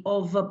quality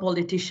of a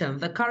politician.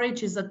 The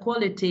courage is a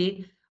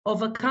quality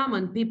of a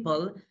common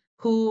people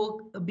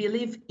who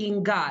believe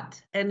in God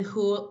and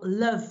who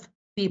love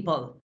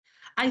people.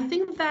 I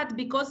think that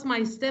because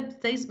my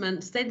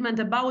statement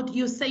about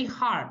you say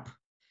HARP,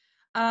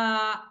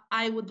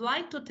 I would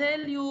like to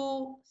tell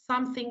you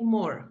something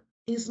more.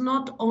 It's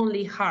not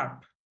only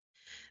HARP.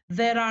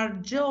 There are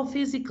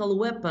geophysical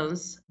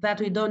weapons that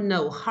we don't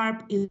know.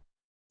 HARP is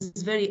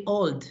very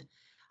old.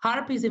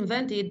 HARP is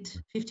invented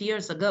 50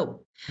 years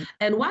ago.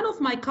 And one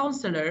of my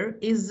counselors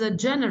is a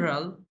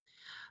general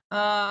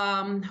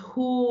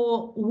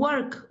who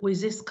work with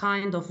this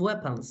kind of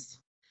weapons.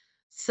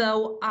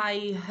 So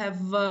I have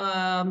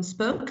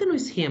spoken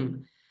with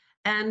him,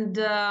 and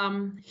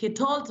he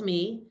told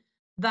me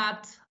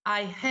that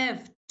I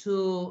have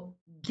to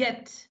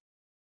get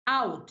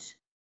out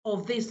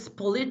of this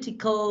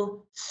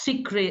political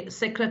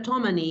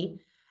secretomany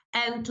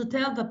and to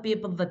tell the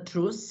people the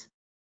truth,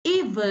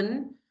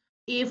 even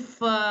if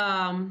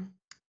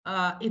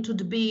it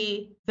would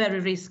be very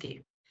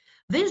risky.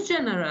 This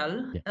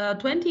general,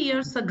 20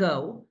 years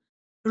ago,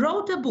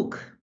 wrote a book.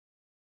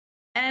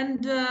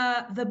 And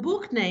the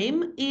book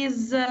name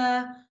is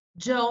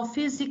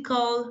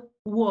Geophysical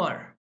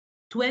War,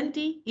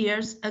 20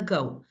 years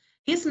ago.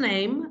 His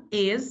name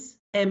is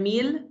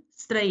Emil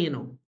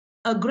Străinu,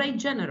 a great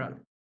general,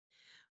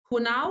 who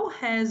now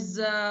has,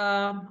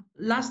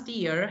 last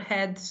year,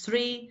 had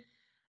three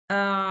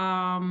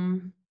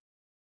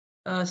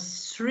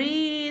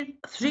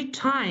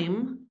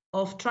times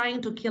of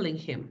trying to killing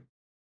him,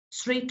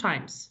 3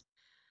 times.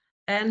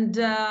 And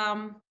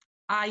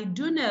I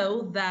do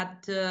know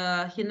that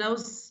he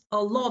knows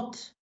a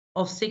lot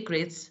of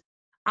secrets.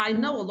 I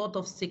know a lot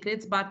of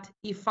secrets, but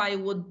if I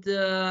would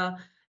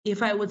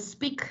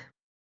speak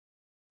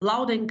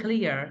loud and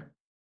clear,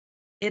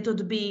 it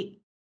would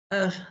be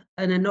an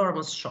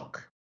enormous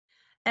shock.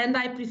 And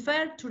I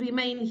prefer to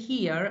remain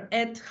here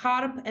at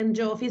HARP and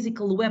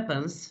geophysical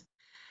weapons.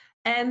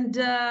 And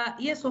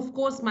yes, of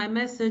course, my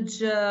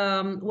message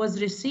was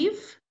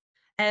received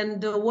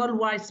and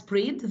worldwide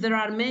spread. There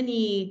are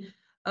many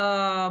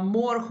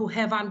more who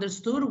have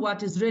understood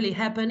what is really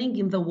happening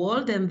in the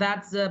world, and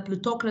that the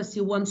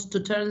plutocracy wants to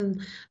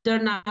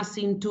turn us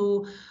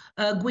into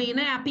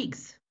Guinea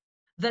pigs.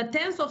 The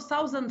tens of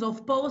thousands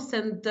of posts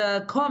and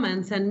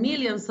comments and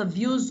millions of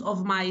views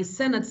of my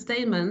Senate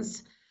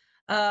statements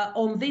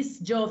on these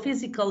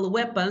geophysical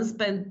weapons,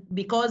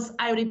 because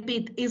I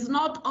repeat, is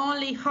not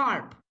only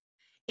HARP,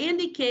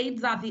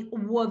 indicates that the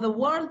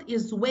world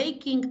is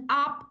waking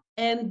up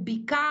and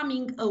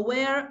becoming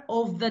aware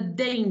of the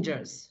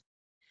dangers.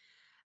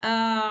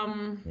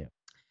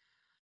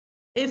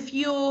 If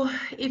you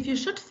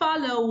should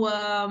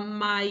follow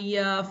my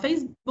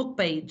Facebook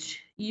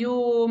page,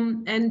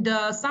 and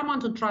someone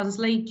to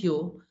translate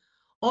you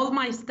all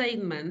my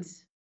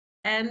statements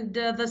and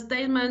the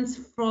statements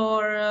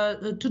for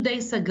 2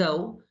 days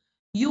ago,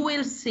 you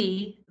will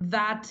see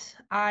that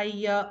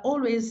I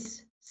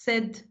always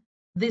said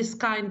this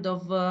kind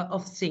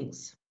of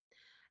things.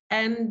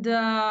 And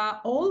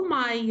all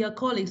my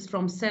colleagues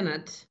from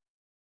Senate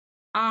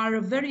are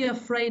very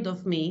afraid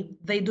of me.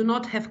 They do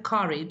not have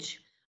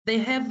courage. They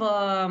have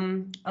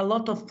a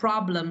lot of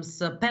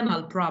problems,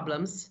 penal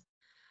problems,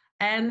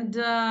 and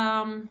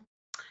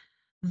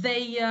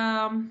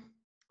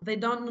they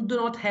do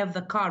not have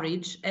the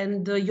courage,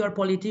 and your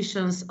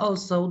politicians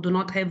also do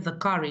not have the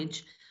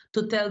courage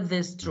to tell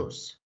this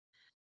truth.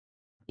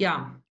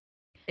 Yeah,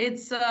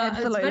 it's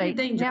very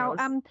dangerous.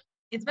 Now,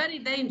 it's very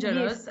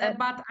dangerous, yes,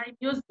 but I'm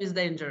used to this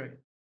danger.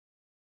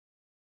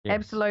 Yes.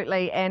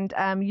 Absolutely, and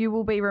you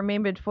will be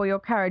remembered for your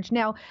courage.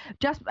 Now,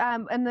 just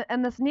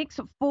in this next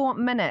 4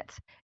 minutes,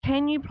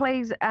 can you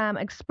please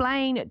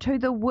explain to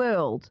the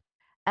world,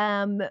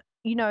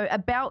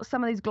 about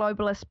some of these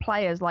globalist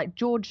players like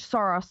George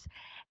Soros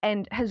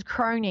and his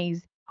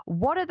cronies?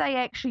 What are they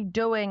actually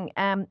doing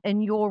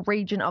in your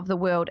region of the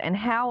world, and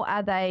how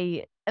are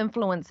they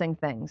influencing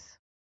things?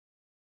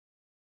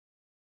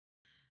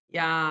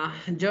 Yeah,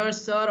 George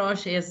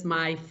Soros is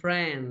my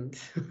friend.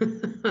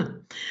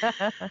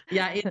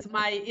 Yeah, it's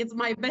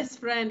my best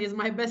friend, is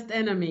my best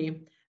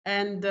enemy,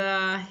 and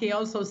he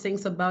also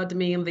thinks about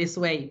me in this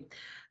way.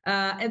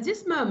 At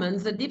this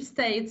moment, the deep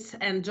states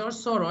and George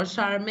Soros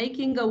are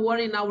making a war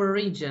in our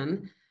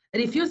region,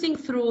 refusing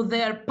through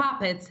their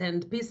puppets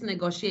and peace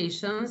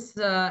negotiations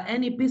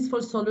any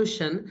peaceful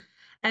solution,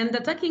 and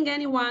attacking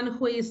anyone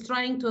who is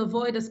trying to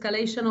avoid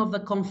escalation of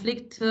the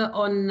conflict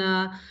on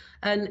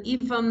an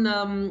even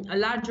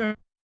larger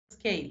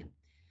scale.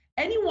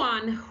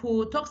 Anyone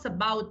who talks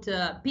about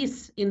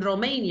peace in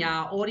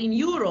Romania or in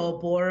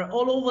Europe or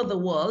all over the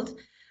world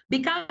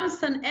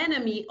becomes an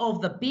enemy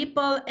of the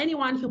people.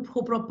 Anyone who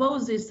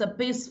proposes a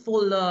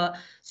peaceful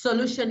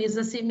solution is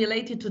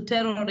assimilated to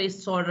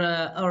terrorists or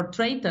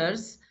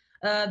traitors.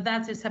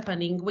 That is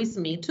happening with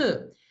me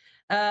too.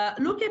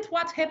 Look at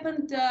what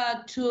happened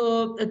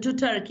to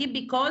Turkey,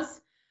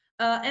 because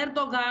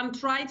Erdogan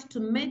tried to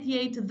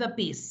mediate the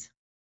peace.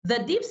 The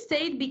deep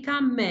state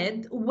become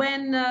mad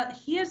when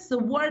hears the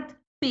word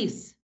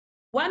peace.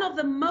 One of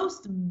the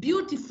most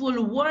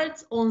beautiful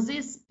words on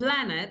this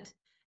planet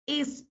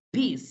is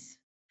peace,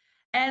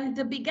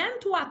 and began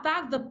to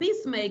attack the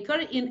peacemaker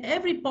in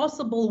every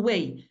possible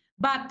way.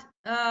 But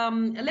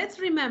let's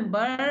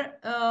remember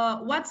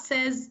what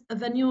says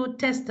the New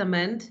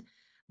Testament.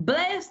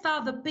 Blessed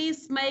are the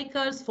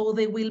peacemakers, for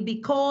they will be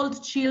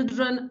called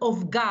children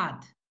of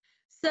God.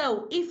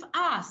 So if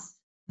us,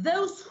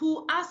 those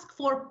who ask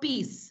for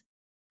peace,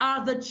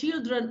 are the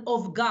children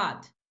of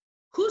God,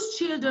 whose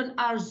children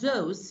are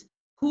those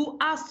who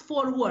ask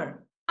for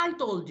war? I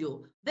told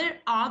you, they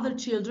are the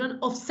children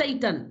of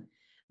Satan.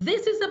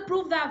 This is a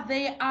proof that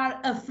they are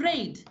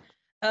afraid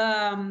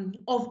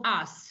of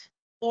us,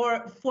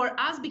 or for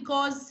us,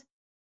 because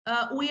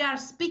we are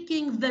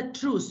speaking the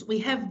truth. We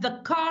have the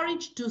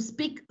courage to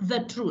speak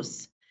the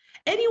truth.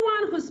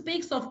 Anyone who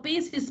speaks of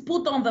peace is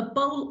put on the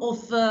pole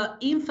of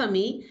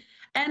infamy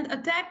and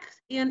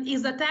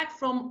is attacked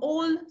from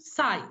all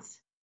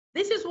sides.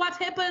 This is what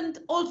happened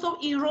also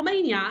in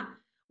Romania,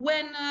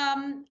 when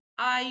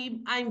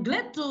I'm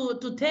glad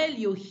to tell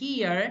you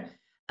here,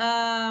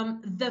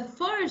 the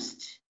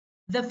first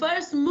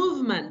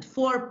movement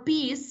for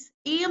peace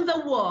in the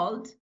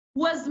world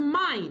was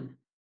mine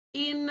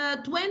in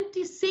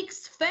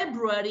 26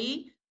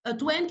 February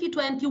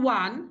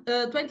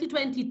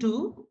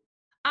 2022.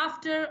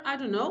 After, I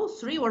don't know,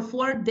 3 or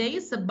 4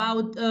 days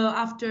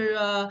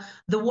after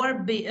the war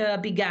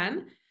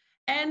began.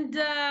 And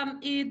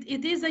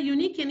it is a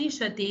unique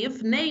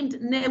initiative named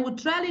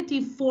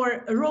Neutrality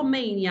for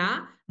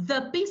Romania,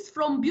 the Peace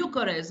from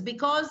Bucharest,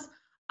 because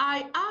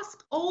I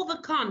asked all the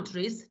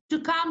countries to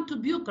come to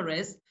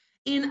Bucharest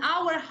in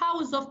our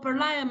House of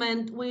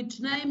Parliament, which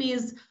name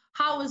is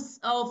House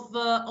of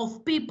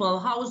People,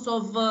 House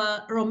of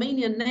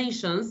Romanian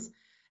Nations.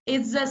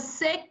 It's the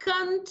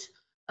second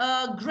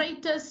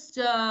greatest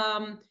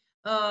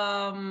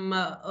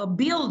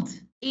build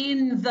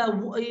in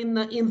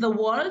the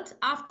world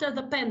after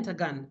the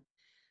Pentagon.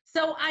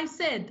 So I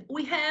said,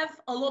 we have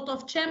a lot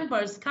of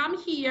chambers, come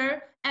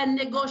here and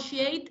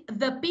negotiate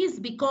the peace,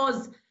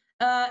 because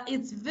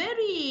it's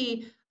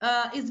very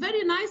It's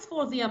very nice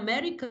for the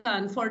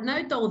American, for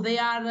NATO. They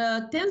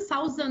are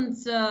 10,000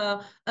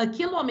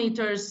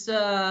 kilometers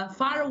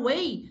far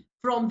away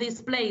from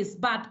this place,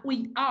 but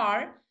we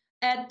are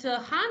at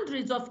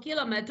hundreds of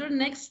kilometers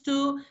next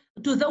to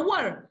the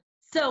war.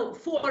 So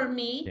for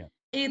me,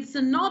 it's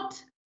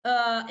not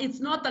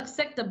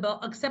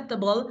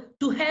acceptable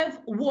to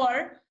have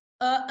war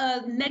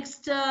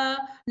next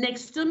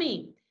to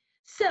me.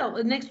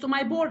 So next to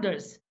my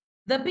borders.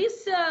 The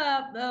piece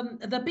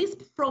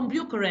from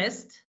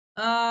Bucharest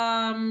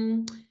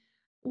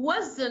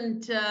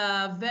wasn't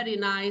very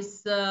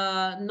nice,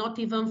 not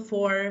even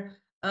for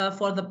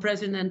the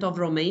president of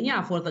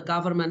Romania, for the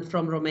government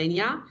from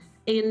Romania.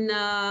 In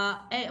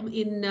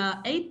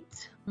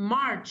 8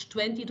 March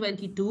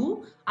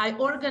 2022, I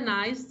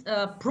organized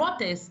a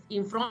protest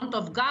in front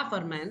of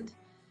government.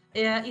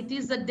 It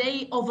is a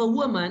day of a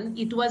woman.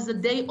 It was a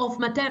day of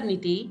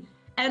maternity.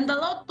 And a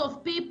lot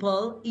of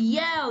people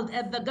yelled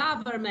at the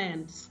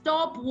government,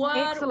 stop war,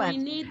 we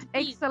need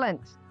peace.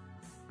 Excellent.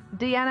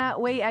 Deanna,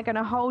 we are going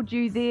to hold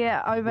you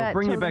there over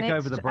bring to you back the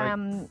next over the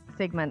break.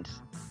 segment,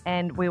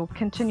 and we'll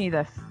continue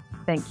this.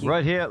 Thank you.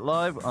 Right here,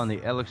 live on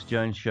the Alex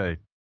Jones Show.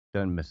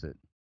 Don't miss it.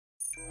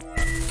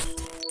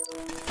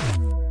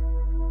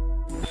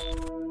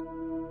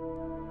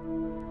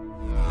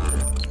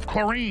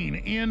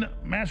 Corrine in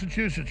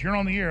Massachusetts, you're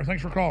on the air.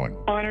 Thanks for calling.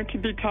 Honored to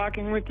be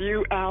talking with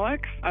you,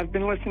 Alex. I've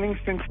been listening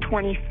since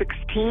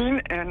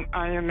 2016, and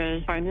I am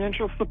a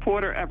financial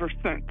supporter ever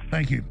since.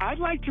 Thank you. I'd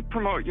like to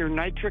promote your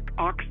nitric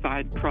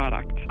oxide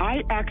product.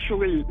 I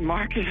actually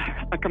market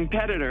a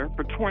competitor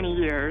for 20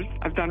 years.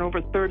 I've done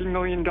over $30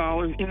 million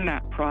in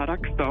that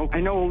product, so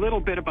I know a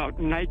little bit about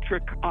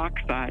nitric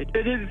oxide.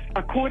 It is,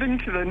 according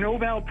to the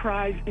Nobel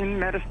Prize in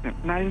Medicine,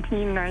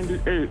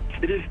 1998,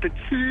 it is the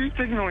key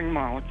signaling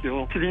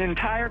molecule to the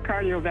entire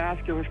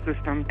cardiovascular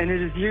system, and it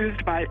is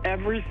used by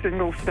every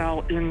single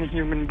cell in the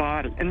human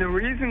body. And the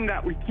reason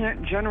that we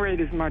can't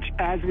generate as much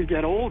as we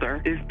get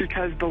older is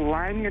because the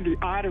lining of the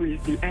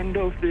arteries, the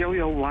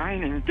endothelial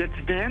lining, gets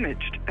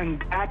damaged,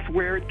 and that's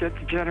where it gets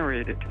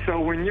generated. So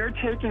when you're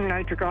taking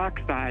nitric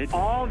oxide,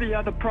 all the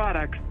other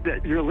products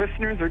that your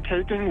listeners are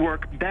taking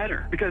work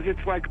better, because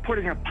it's like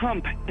putting a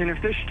pump in a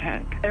fish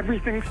tank.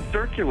 Everything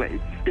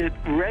circulates. It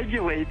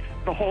regulates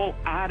the whole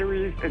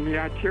arteries and the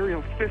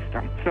arterial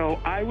system. So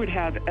I would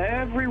have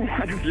every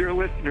one of your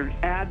listeners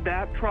add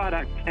that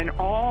product, and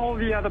all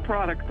the other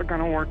products are going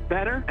to work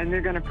better, and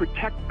they're going to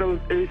protect those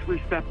ACE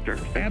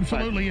receptors.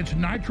 Absolutely. It's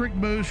Nitric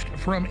Boost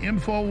from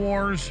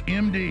InfoWars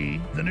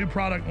MD, the new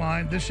product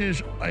line. This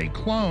is a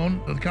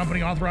clone that the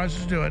company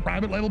authorizes to do it.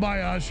 Private label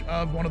by us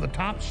of one of the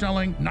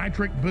top-selling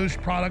Nitric Boost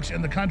products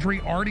in the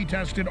country. Already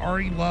tested,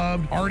 already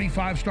loved, already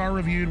 5-star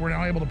reviewed. We're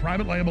now able to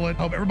private label it.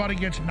 Hope everybody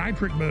gets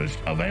Nitric Boost.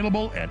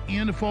 Available at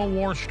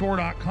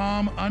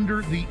InfoWarsStore.com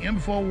under the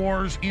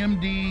InfoWars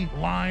MD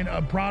line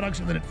of products,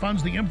 and then it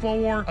funds the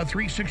InfoWar a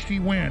 360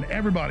 win.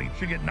 Everybody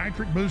should get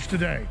Nitric Boost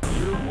today.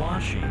 You're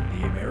watching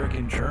the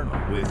American Journal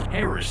with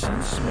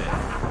Harrison Smith.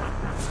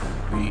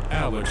 The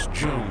Alex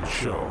Jones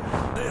Show.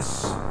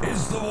 This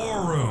is The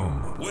War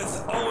Room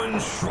with Owen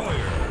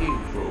Schroyer.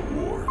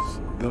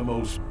 InfoWars, the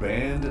most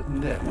banned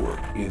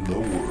network in the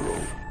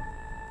world.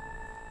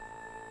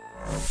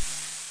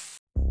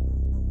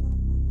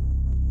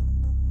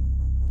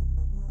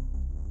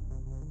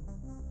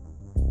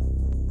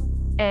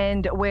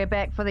 And we're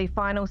back for the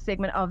final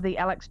segment of the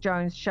Alex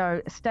Jones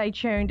Show. Stay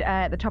tuned.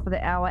 At the top of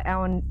the hour,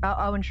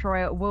 Owen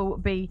Schroyer will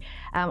be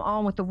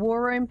on with the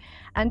War Room.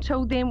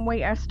 Until then,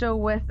 we are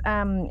still with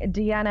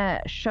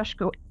Diana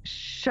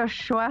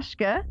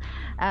Șoșoașca.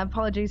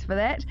 Apologies for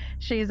that.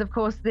 She is, of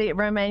course, the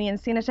Romanian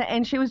senator,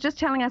 and she was just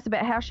telling us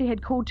about how she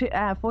had called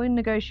for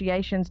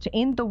negotiations to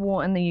end the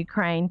war in the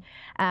Ukraine,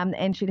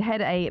 and she'd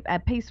had a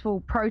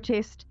peaceful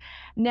protest.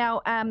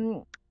 Now,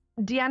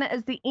 Diana,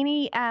 is there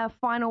any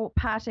final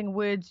parting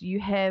words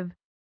you have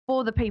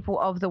for the people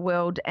of the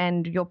world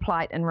and your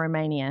plight in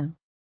Romania?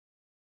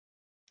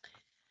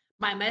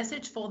 My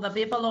message for the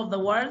people of the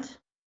world: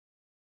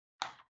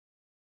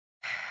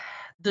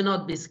 do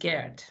not be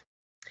scared.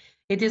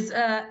 It is,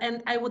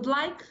 and I would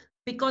like,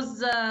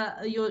 because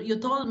you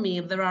told me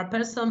there are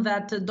persons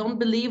that don't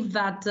believe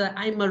that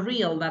I'm a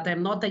real, that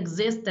I'm not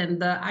exist,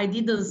 and I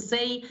didn't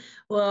say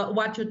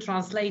what you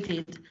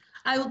translated.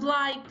 I would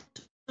like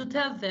to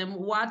tell them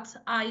what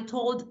I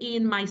told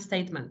in my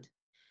statement.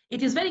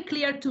 It is very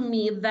clear to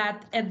me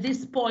that at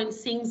this point,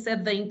 things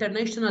at the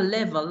international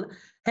level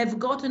have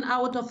gotten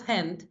out of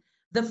hand.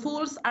 The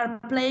fools are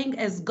playing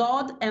as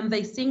God, and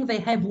they think they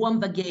have won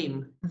the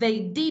game. They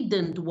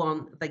didn't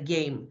win the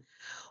game.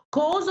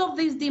 Cause of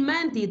these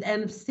demented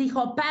and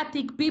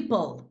psychopathic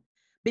people,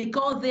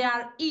 because they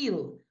are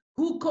ill,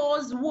 who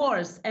cause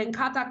wars and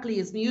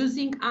cataclysms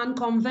using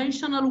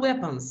unconventional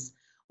weapons.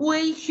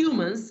 We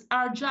humans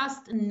are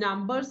just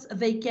numbers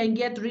they can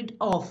get rid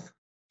of.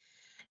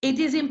 It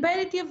is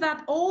imperative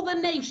that all the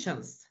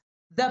nations,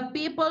 the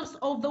peoples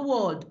of the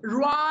world,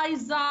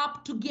 rise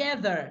up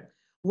together,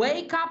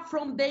 wake up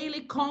from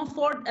daily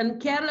comfort and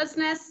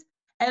carelessness,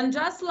 And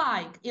just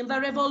like in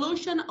the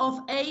revolution of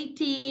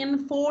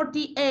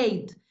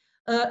 1848,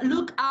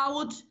 look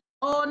out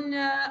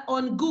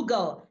on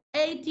Google,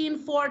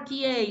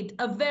 1848,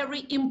 a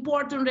very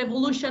important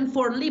revolution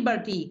for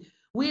liberty,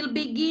 will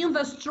begin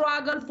the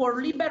struggle for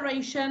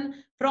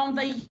liberation from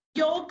the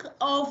yoke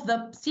of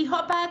the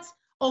psychopaths,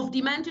 of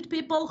demented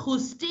people who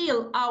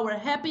steal our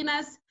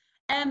happiness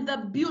and the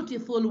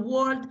beautiful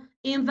world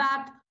in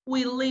that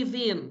we live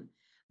in.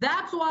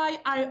 That's why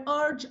I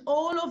urge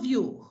all of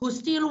you who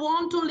still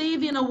want to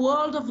live in a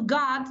world of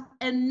God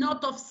and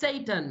not of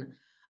Satan.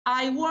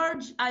 I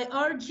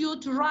urge you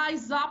to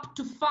rise up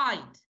to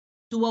fight,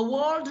 to a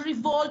world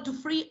revolt to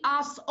free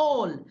us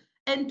all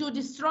and to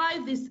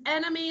destroy these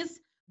enemies,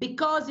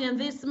 because in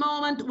this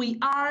moment we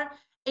are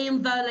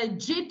in the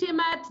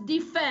legitimate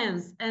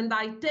defense. And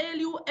I tell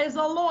you as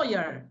a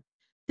lawyer,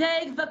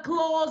 take the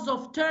clause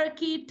of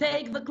Turkey,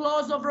 take the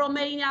clause of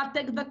Romania,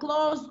 take the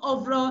clause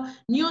of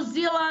New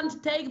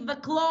Zealand, take the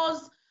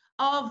clause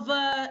of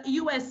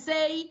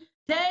USA,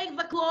 take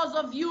the clause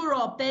of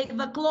Europe, take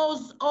the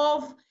clause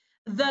of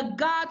the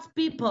God's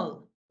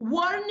people.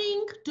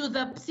 Warning to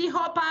the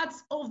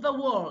psychopaths of the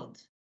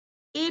world.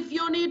 If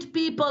you need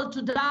people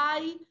to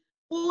die,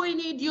 we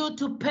need you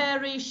to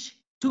perish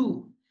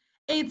too.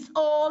 It's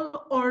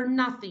all or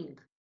nothing.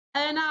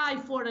 An eye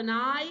for an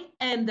eye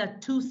and a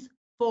tooth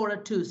for a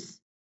tooth.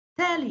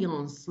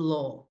 Talion's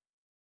law.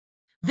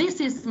 This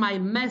is my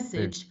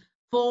message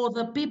for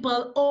the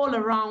people all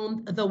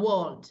around the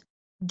world.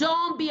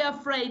 Don't be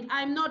afraid.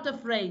 I'm not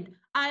afraid.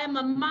 I am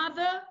a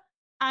mother.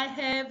 I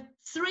have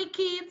 3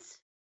 kids.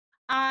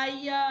 I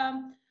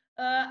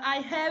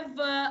have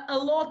a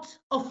lot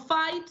of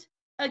fight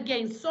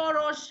against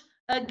Soros,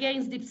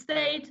 against deep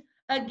state,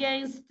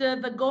 against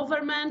the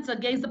government,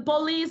 against the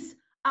police.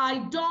 I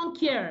don't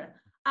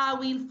care. I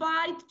will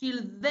fight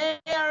till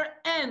their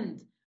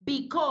end,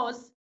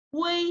 because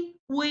we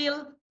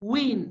will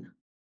win.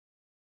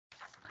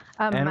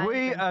 And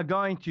we are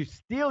going to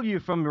steal you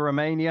from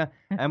Romania,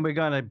 and we're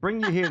going to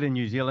bring you here to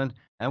New Zealand,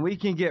 and we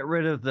can get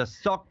rid of the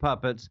sock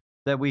puppets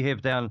that we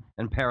have down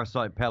in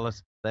Parasite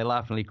Palace. They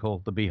laughingly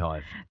call the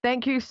Beehive.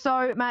 Thank you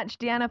so much,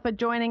 Deanna, for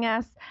joining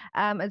us.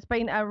 It's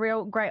been a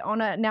real great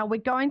honour. Now,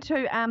 we're going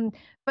to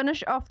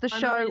finish off the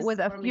show with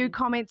a few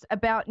comments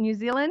about New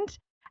Zealand.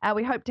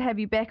 We hope to have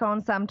you back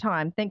on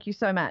sometime. Thank you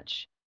so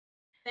much.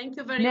 Thank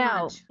you very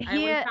much. I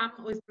will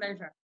come with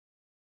pleasure.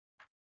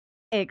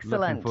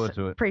 Excellent. Looking forward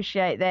to it.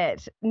 Appreciate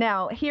that.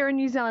 Now, here in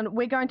New Zealand,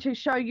 we're going to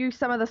show you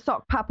some of the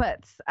sock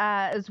puppets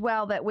as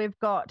well that we've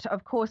got.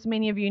 Of course,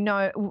 many of you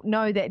know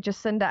that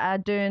Jacinda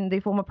Ardern, the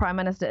former Prime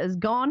Minister, is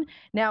gone.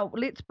 Now,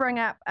 let's bring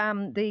up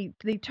the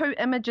 2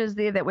 images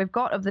there that we've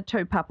got of the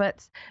 2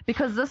 puppets,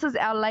 because this is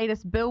our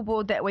latest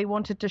billboard that we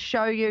wanted to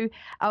show you.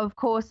 Of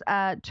course,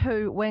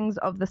 2 wings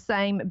of the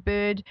same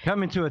bird.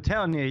 Coming to a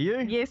town near you.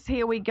 Yes,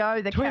 here we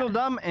go. The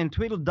Tweedledum and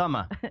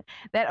Tweedledummer.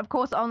 That, of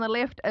course, on the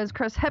left is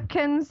Chris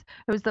Hipkins,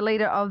 who's the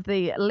leader of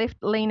the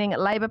left-leaning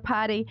Labour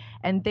Party,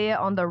 and there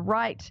on the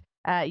right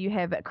you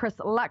have Chris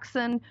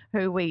Luxon,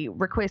 who we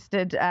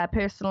requested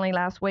personally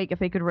last week if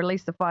he could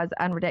release the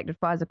unredacted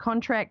Pfizer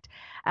contract,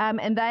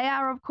 and they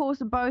are, of course,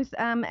 both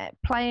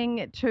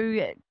playing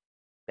to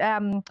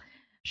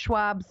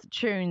Schwab's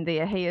tune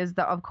there. He is,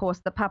 of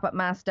course, the puppet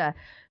master.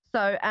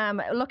 So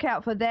look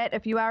out for that.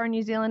 If you are in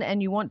New Zealand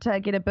and you want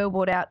to get a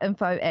billboard out,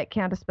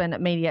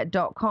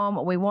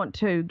 info@counterspinmedia.com. We want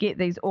to get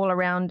these all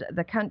around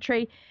the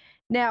country.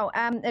 Now,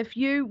 if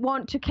you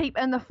want to keep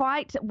in the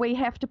fight, we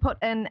have to put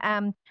in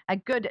a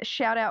good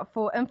shout out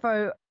for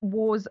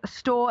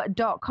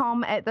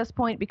InfoWarsStore.com at this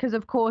point, because,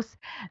 of course,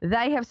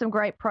 they have some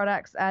great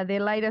products.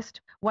 Their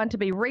latest one to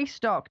be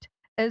restocked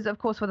is, of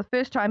course, for the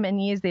first time in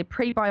years, their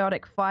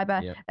prebiotic fiber.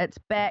 Yep. It's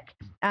back.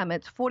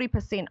 It's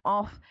 40%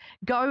 off.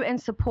 Go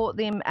and support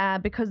them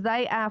because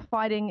they are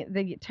fighting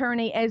the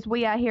tyranny as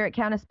we are here at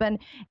Counterspin,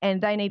 and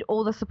they need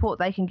all the support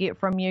they can get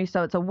from you.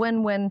 So it's a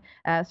win-win,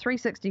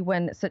 360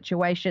 win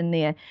situation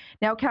there.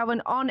 Now,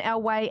 Calvin, on our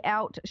way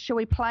out, shall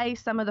we play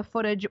some of the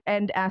footage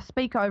and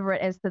speak over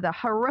it as to the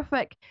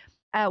horrific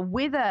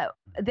weather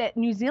that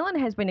New Zealand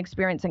has been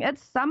experiencing?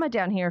 It's summer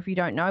down here, if you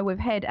don't know. We've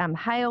had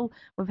hail,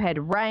 we've had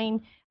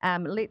rain.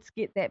 Let's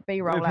get that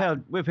B-roll up.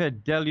 We've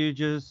had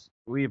deluges.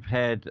 We've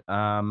had,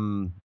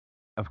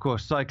 of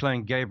course,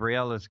 Cyclone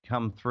Gabrielle has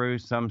come through.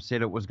 Some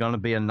said it was going to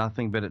be a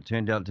nothing, but it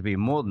turned out to be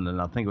more than a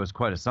nothing. It was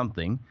quite a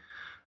something.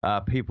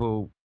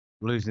 People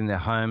losing their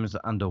homes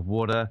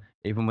underwater.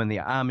 Even when the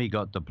army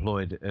got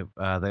deployed,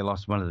 they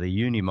lost one of the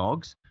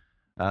Unimogs.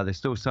 There's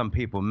still some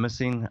people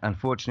missing.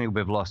 Unfortunately,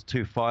 we've lost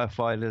 2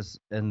 firefighters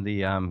in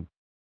the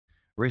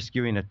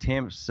rescuing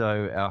attempts,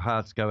 so our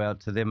hearts go out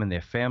to them and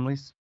their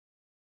families.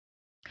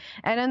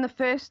 And in the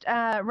first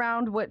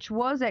round, which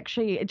was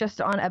actually just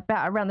on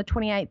around the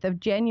 28th of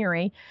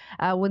January,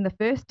 when the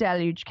first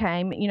deluge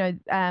came,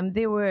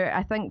 there were,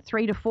 I think,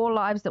 3 to 4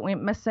 lives that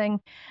went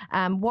missing.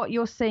 What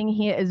you're seeing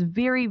here is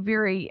very,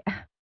 very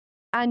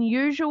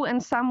unusual in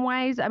some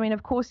ways. I mean,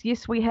 of course,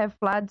 yes, we have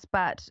floods,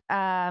 but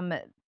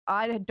I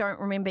don't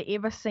remember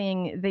ever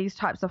seeing these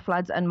types of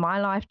floods in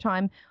my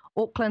lifetime.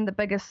 Auckland, the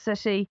biggest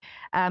city.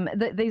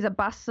 These are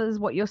buses,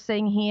 what you're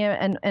seeing here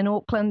in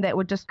Auckland, that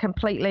were just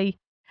completely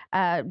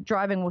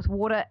driving with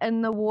water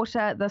in the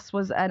water. This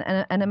was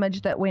an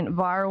image that went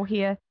viral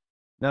here.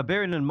 Now,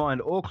 bearing in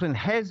mind, Auckland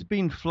has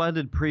been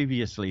flooded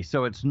previously,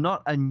 so it's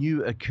not a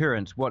new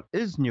occurrence. What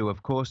is new,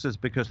 of course, is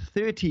because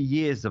 30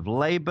 years of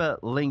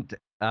Labour-linked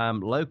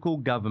local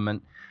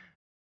government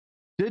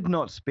did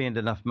not spend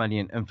enough money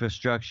in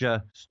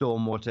infrastructure,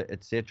 stormwater,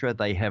 etc.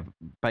 They have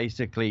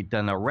basically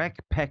done a rack,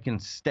 pack, and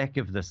stack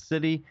of the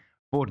city,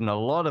 brought in a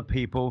lot of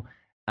people,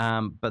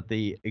 but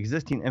the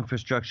existing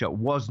infrastructure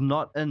was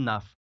not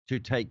enough to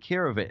take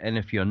care of it. And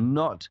if you're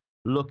not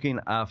looking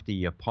after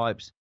your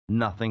pipes,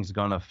 nothing's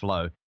going to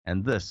flow.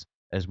 And this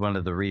is one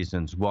of the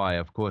reasons why.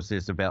 Of course,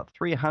 there's about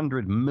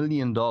 $300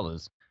 million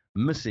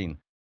missing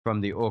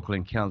from the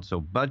Auckland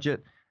Council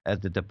budget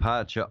at the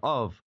departure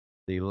of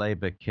the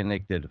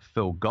Labour-connected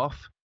Phil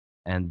Goff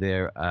and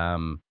their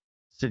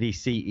city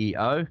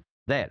CEO.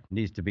 That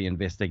needs to be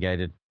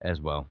investigated as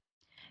well.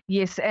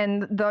 Yes,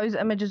 and those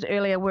images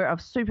earlier were of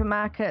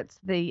supermarkets,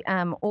 the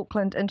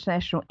Auckland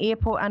International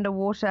Airport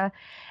underwater,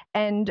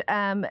 and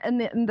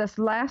in this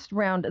last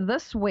round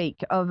this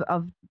week of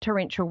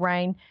torrential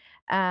rain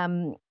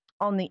on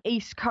the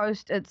east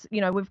coast, it's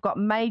we've got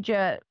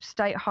major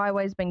state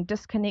highways being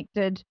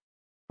disconnected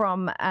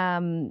from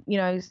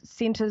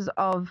centres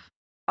of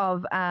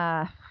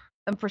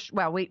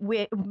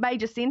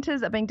major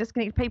centres are being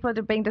disconnected, people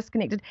are being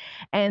disconnected,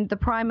 and the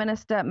Prime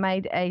Minister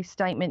made a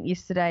statement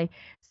yesterday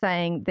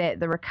saying that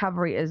the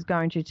recovery is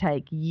going to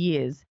take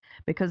years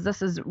because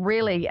this is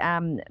really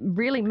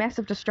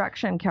massive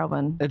destruction,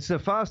 Calvin. It's the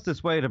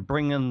fastest way to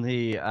bring in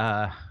the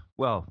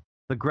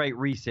Great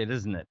Reset,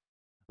 isn't it?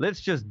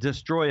 Let's just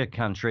destroy a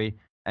country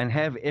and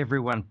have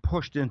everyone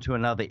pushed into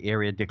another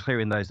area,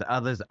 declaring those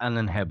others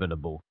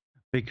uninhabitable,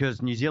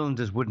 because New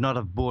Zealanders would not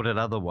have bought it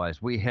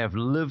otherwise. We have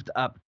lived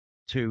up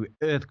to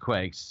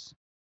earthquakes.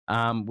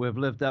 We've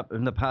lived up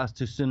in the past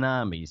to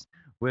tsunamis.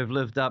 We've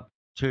lived up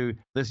to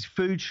this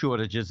food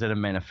shortages that are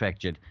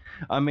manufactured.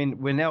 I mean,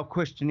 we're now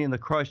questioning the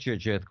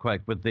Christchurch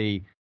earthquake with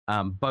the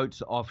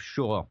boats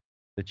offshore.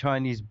 The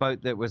Chinese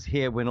boat that was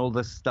here when all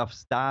this stuff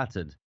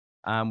started.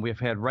 We've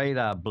had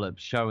radar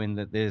blips showing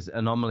that there's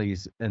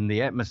anomalies in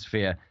the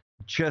atmosphere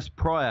just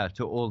prior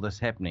to all this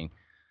happening.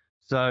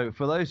 So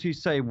for those who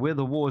say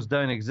weather wars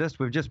don't exist,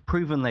 we've just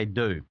proven they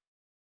do.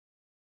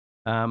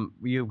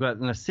 You've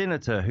got a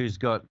senator who's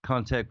got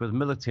contact with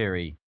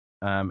military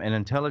and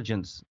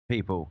intelligence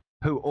people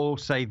who all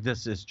say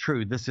this is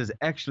true. This is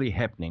actually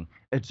happening.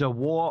 It's a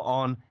war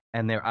on,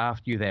 and they're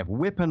after you. They have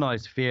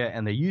weaponized fear,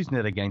 and they're using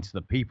it against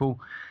the people.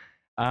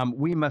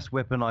 We must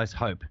weaponize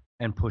hope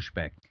and push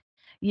back.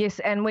 Yes,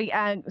 and we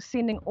are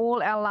sending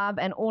all our love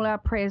and all our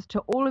prayers to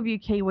all of you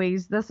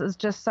Kiwis. This is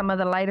just some of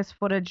the latest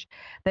footage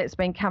that's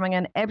been coming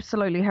in.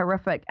 Absolutely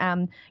horrific.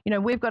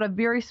 We've got a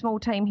very small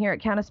team here at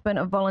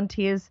Counterspin of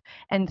volunteers,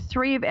 and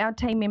 3 of our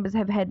team members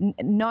have had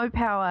no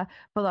power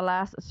for the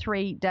last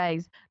 3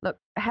 days. Look,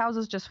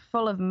 houses just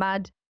full of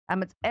mud.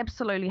 It's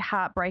absolutely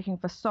heartbreaking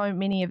for so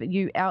many of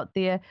you out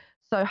there.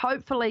 So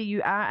hopefully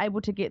you are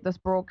able to get this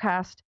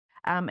broadcast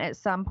at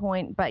some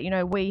point, but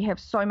we have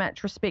so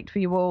much respect for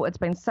you all. It's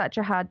been such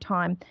a hard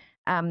time,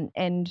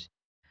 and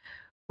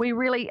we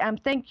really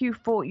thank you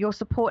for your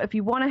support. If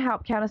you want to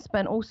help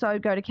Counterspin, also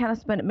go to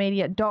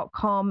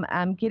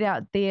counterspinmedia.com, get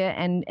out there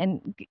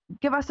and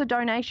give us a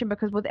donation,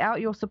 because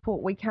without your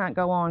support we can't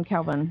go on,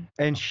 Calvin.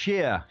 And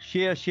share.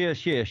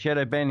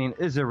 Shadow banning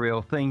is a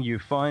real thing. You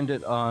find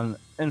it on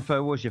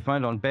InfoWars, you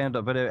find it on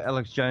Band.video,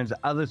 Alex Jones,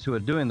 others who are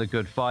doing the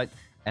good fight,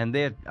 and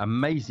their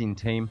amazing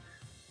team.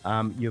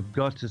 You've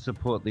got to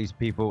support these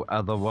people,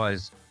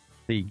 otherwise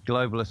the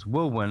globalists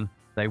will win.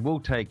 They will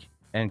take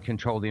and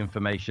control the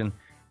information,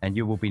 and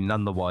you will be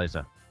none the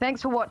wiser.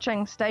 Thanks for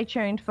watching. Stay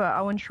tuned for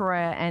Owen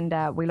Schroyer,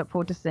 and we look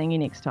forward to seeing you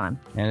next time.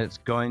 And it's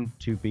going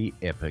to be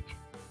epic.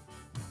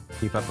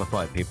 Keep up the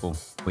fight, people.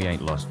 We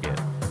ain't lost yet.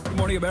 Good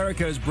Morning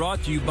America is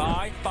brought to you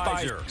by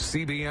Pfizer.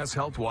 CBS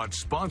Health Watch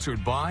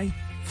sponsored by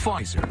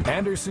Pfizer.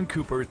 Anderson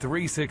Cooper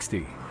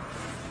 360.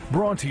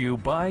 Brought to you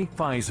by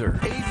Pfizer.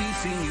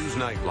 ABC News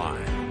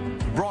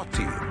Nightline. Brought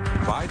to you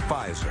by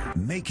Pfizer.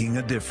 Making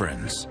a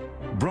difference.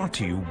 Brought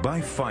to you by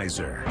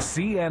Pfizer.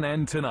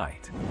 CNN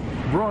Tonight.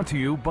 Brought to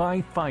you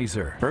by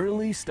Pfizer.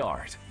 Early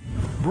Start.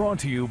 Brought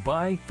to you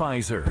by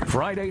Pfizer.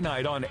 Friday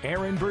night on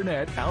Aaron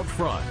Burnett Out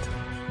Front.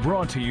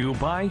 Brought to you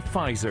by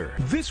Pfizer.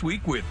 This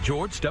Week with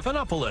George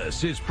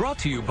Stephanopoulos is brought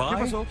to you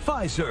by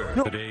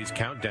Pfizer. Today's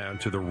countdown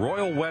to the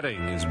royal wedding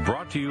is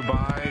brought to you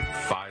by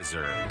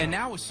Pfizer. And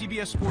now a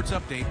CBS Sports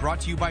Update brought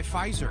to you by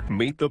Pfizer.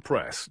 Meet the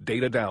Press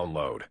Data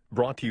Download.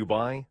 Brought to you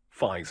by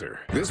Pfizer.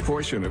 This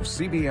portion of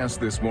CBS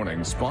This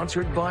Morning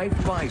sponsored by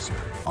Pfizer.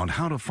 On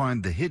how to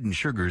find the hidden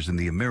sugars in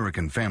the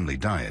American family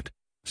diet.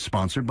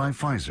 Sponsored by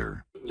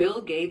Pfizer.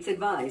 Bill Gates'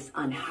 advice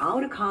on how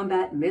to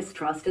combat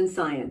mistrust in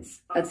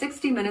science at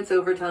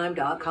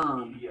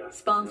 60minutesovertime.com.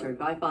 Sponsored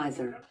by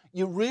Pfizer.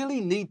 You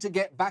really need to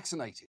get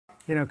vaccinated.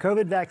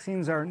 COVID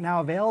vaccines are now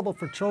available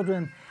for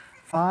children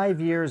 5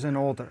 years and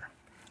older.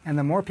 And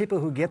the more people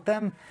who get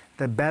them,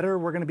 the better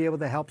we're going to be able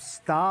to help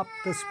stop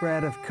the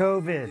spread of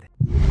COVID.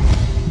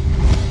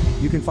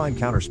 You can find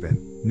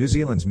Counterspin, New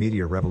Zealand's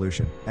media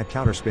revolution, at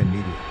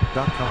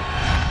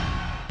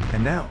counterspinmedia.com.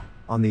 And now,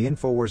 on the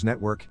InfoWars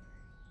Network,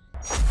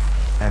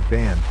 at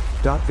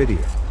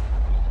band.video.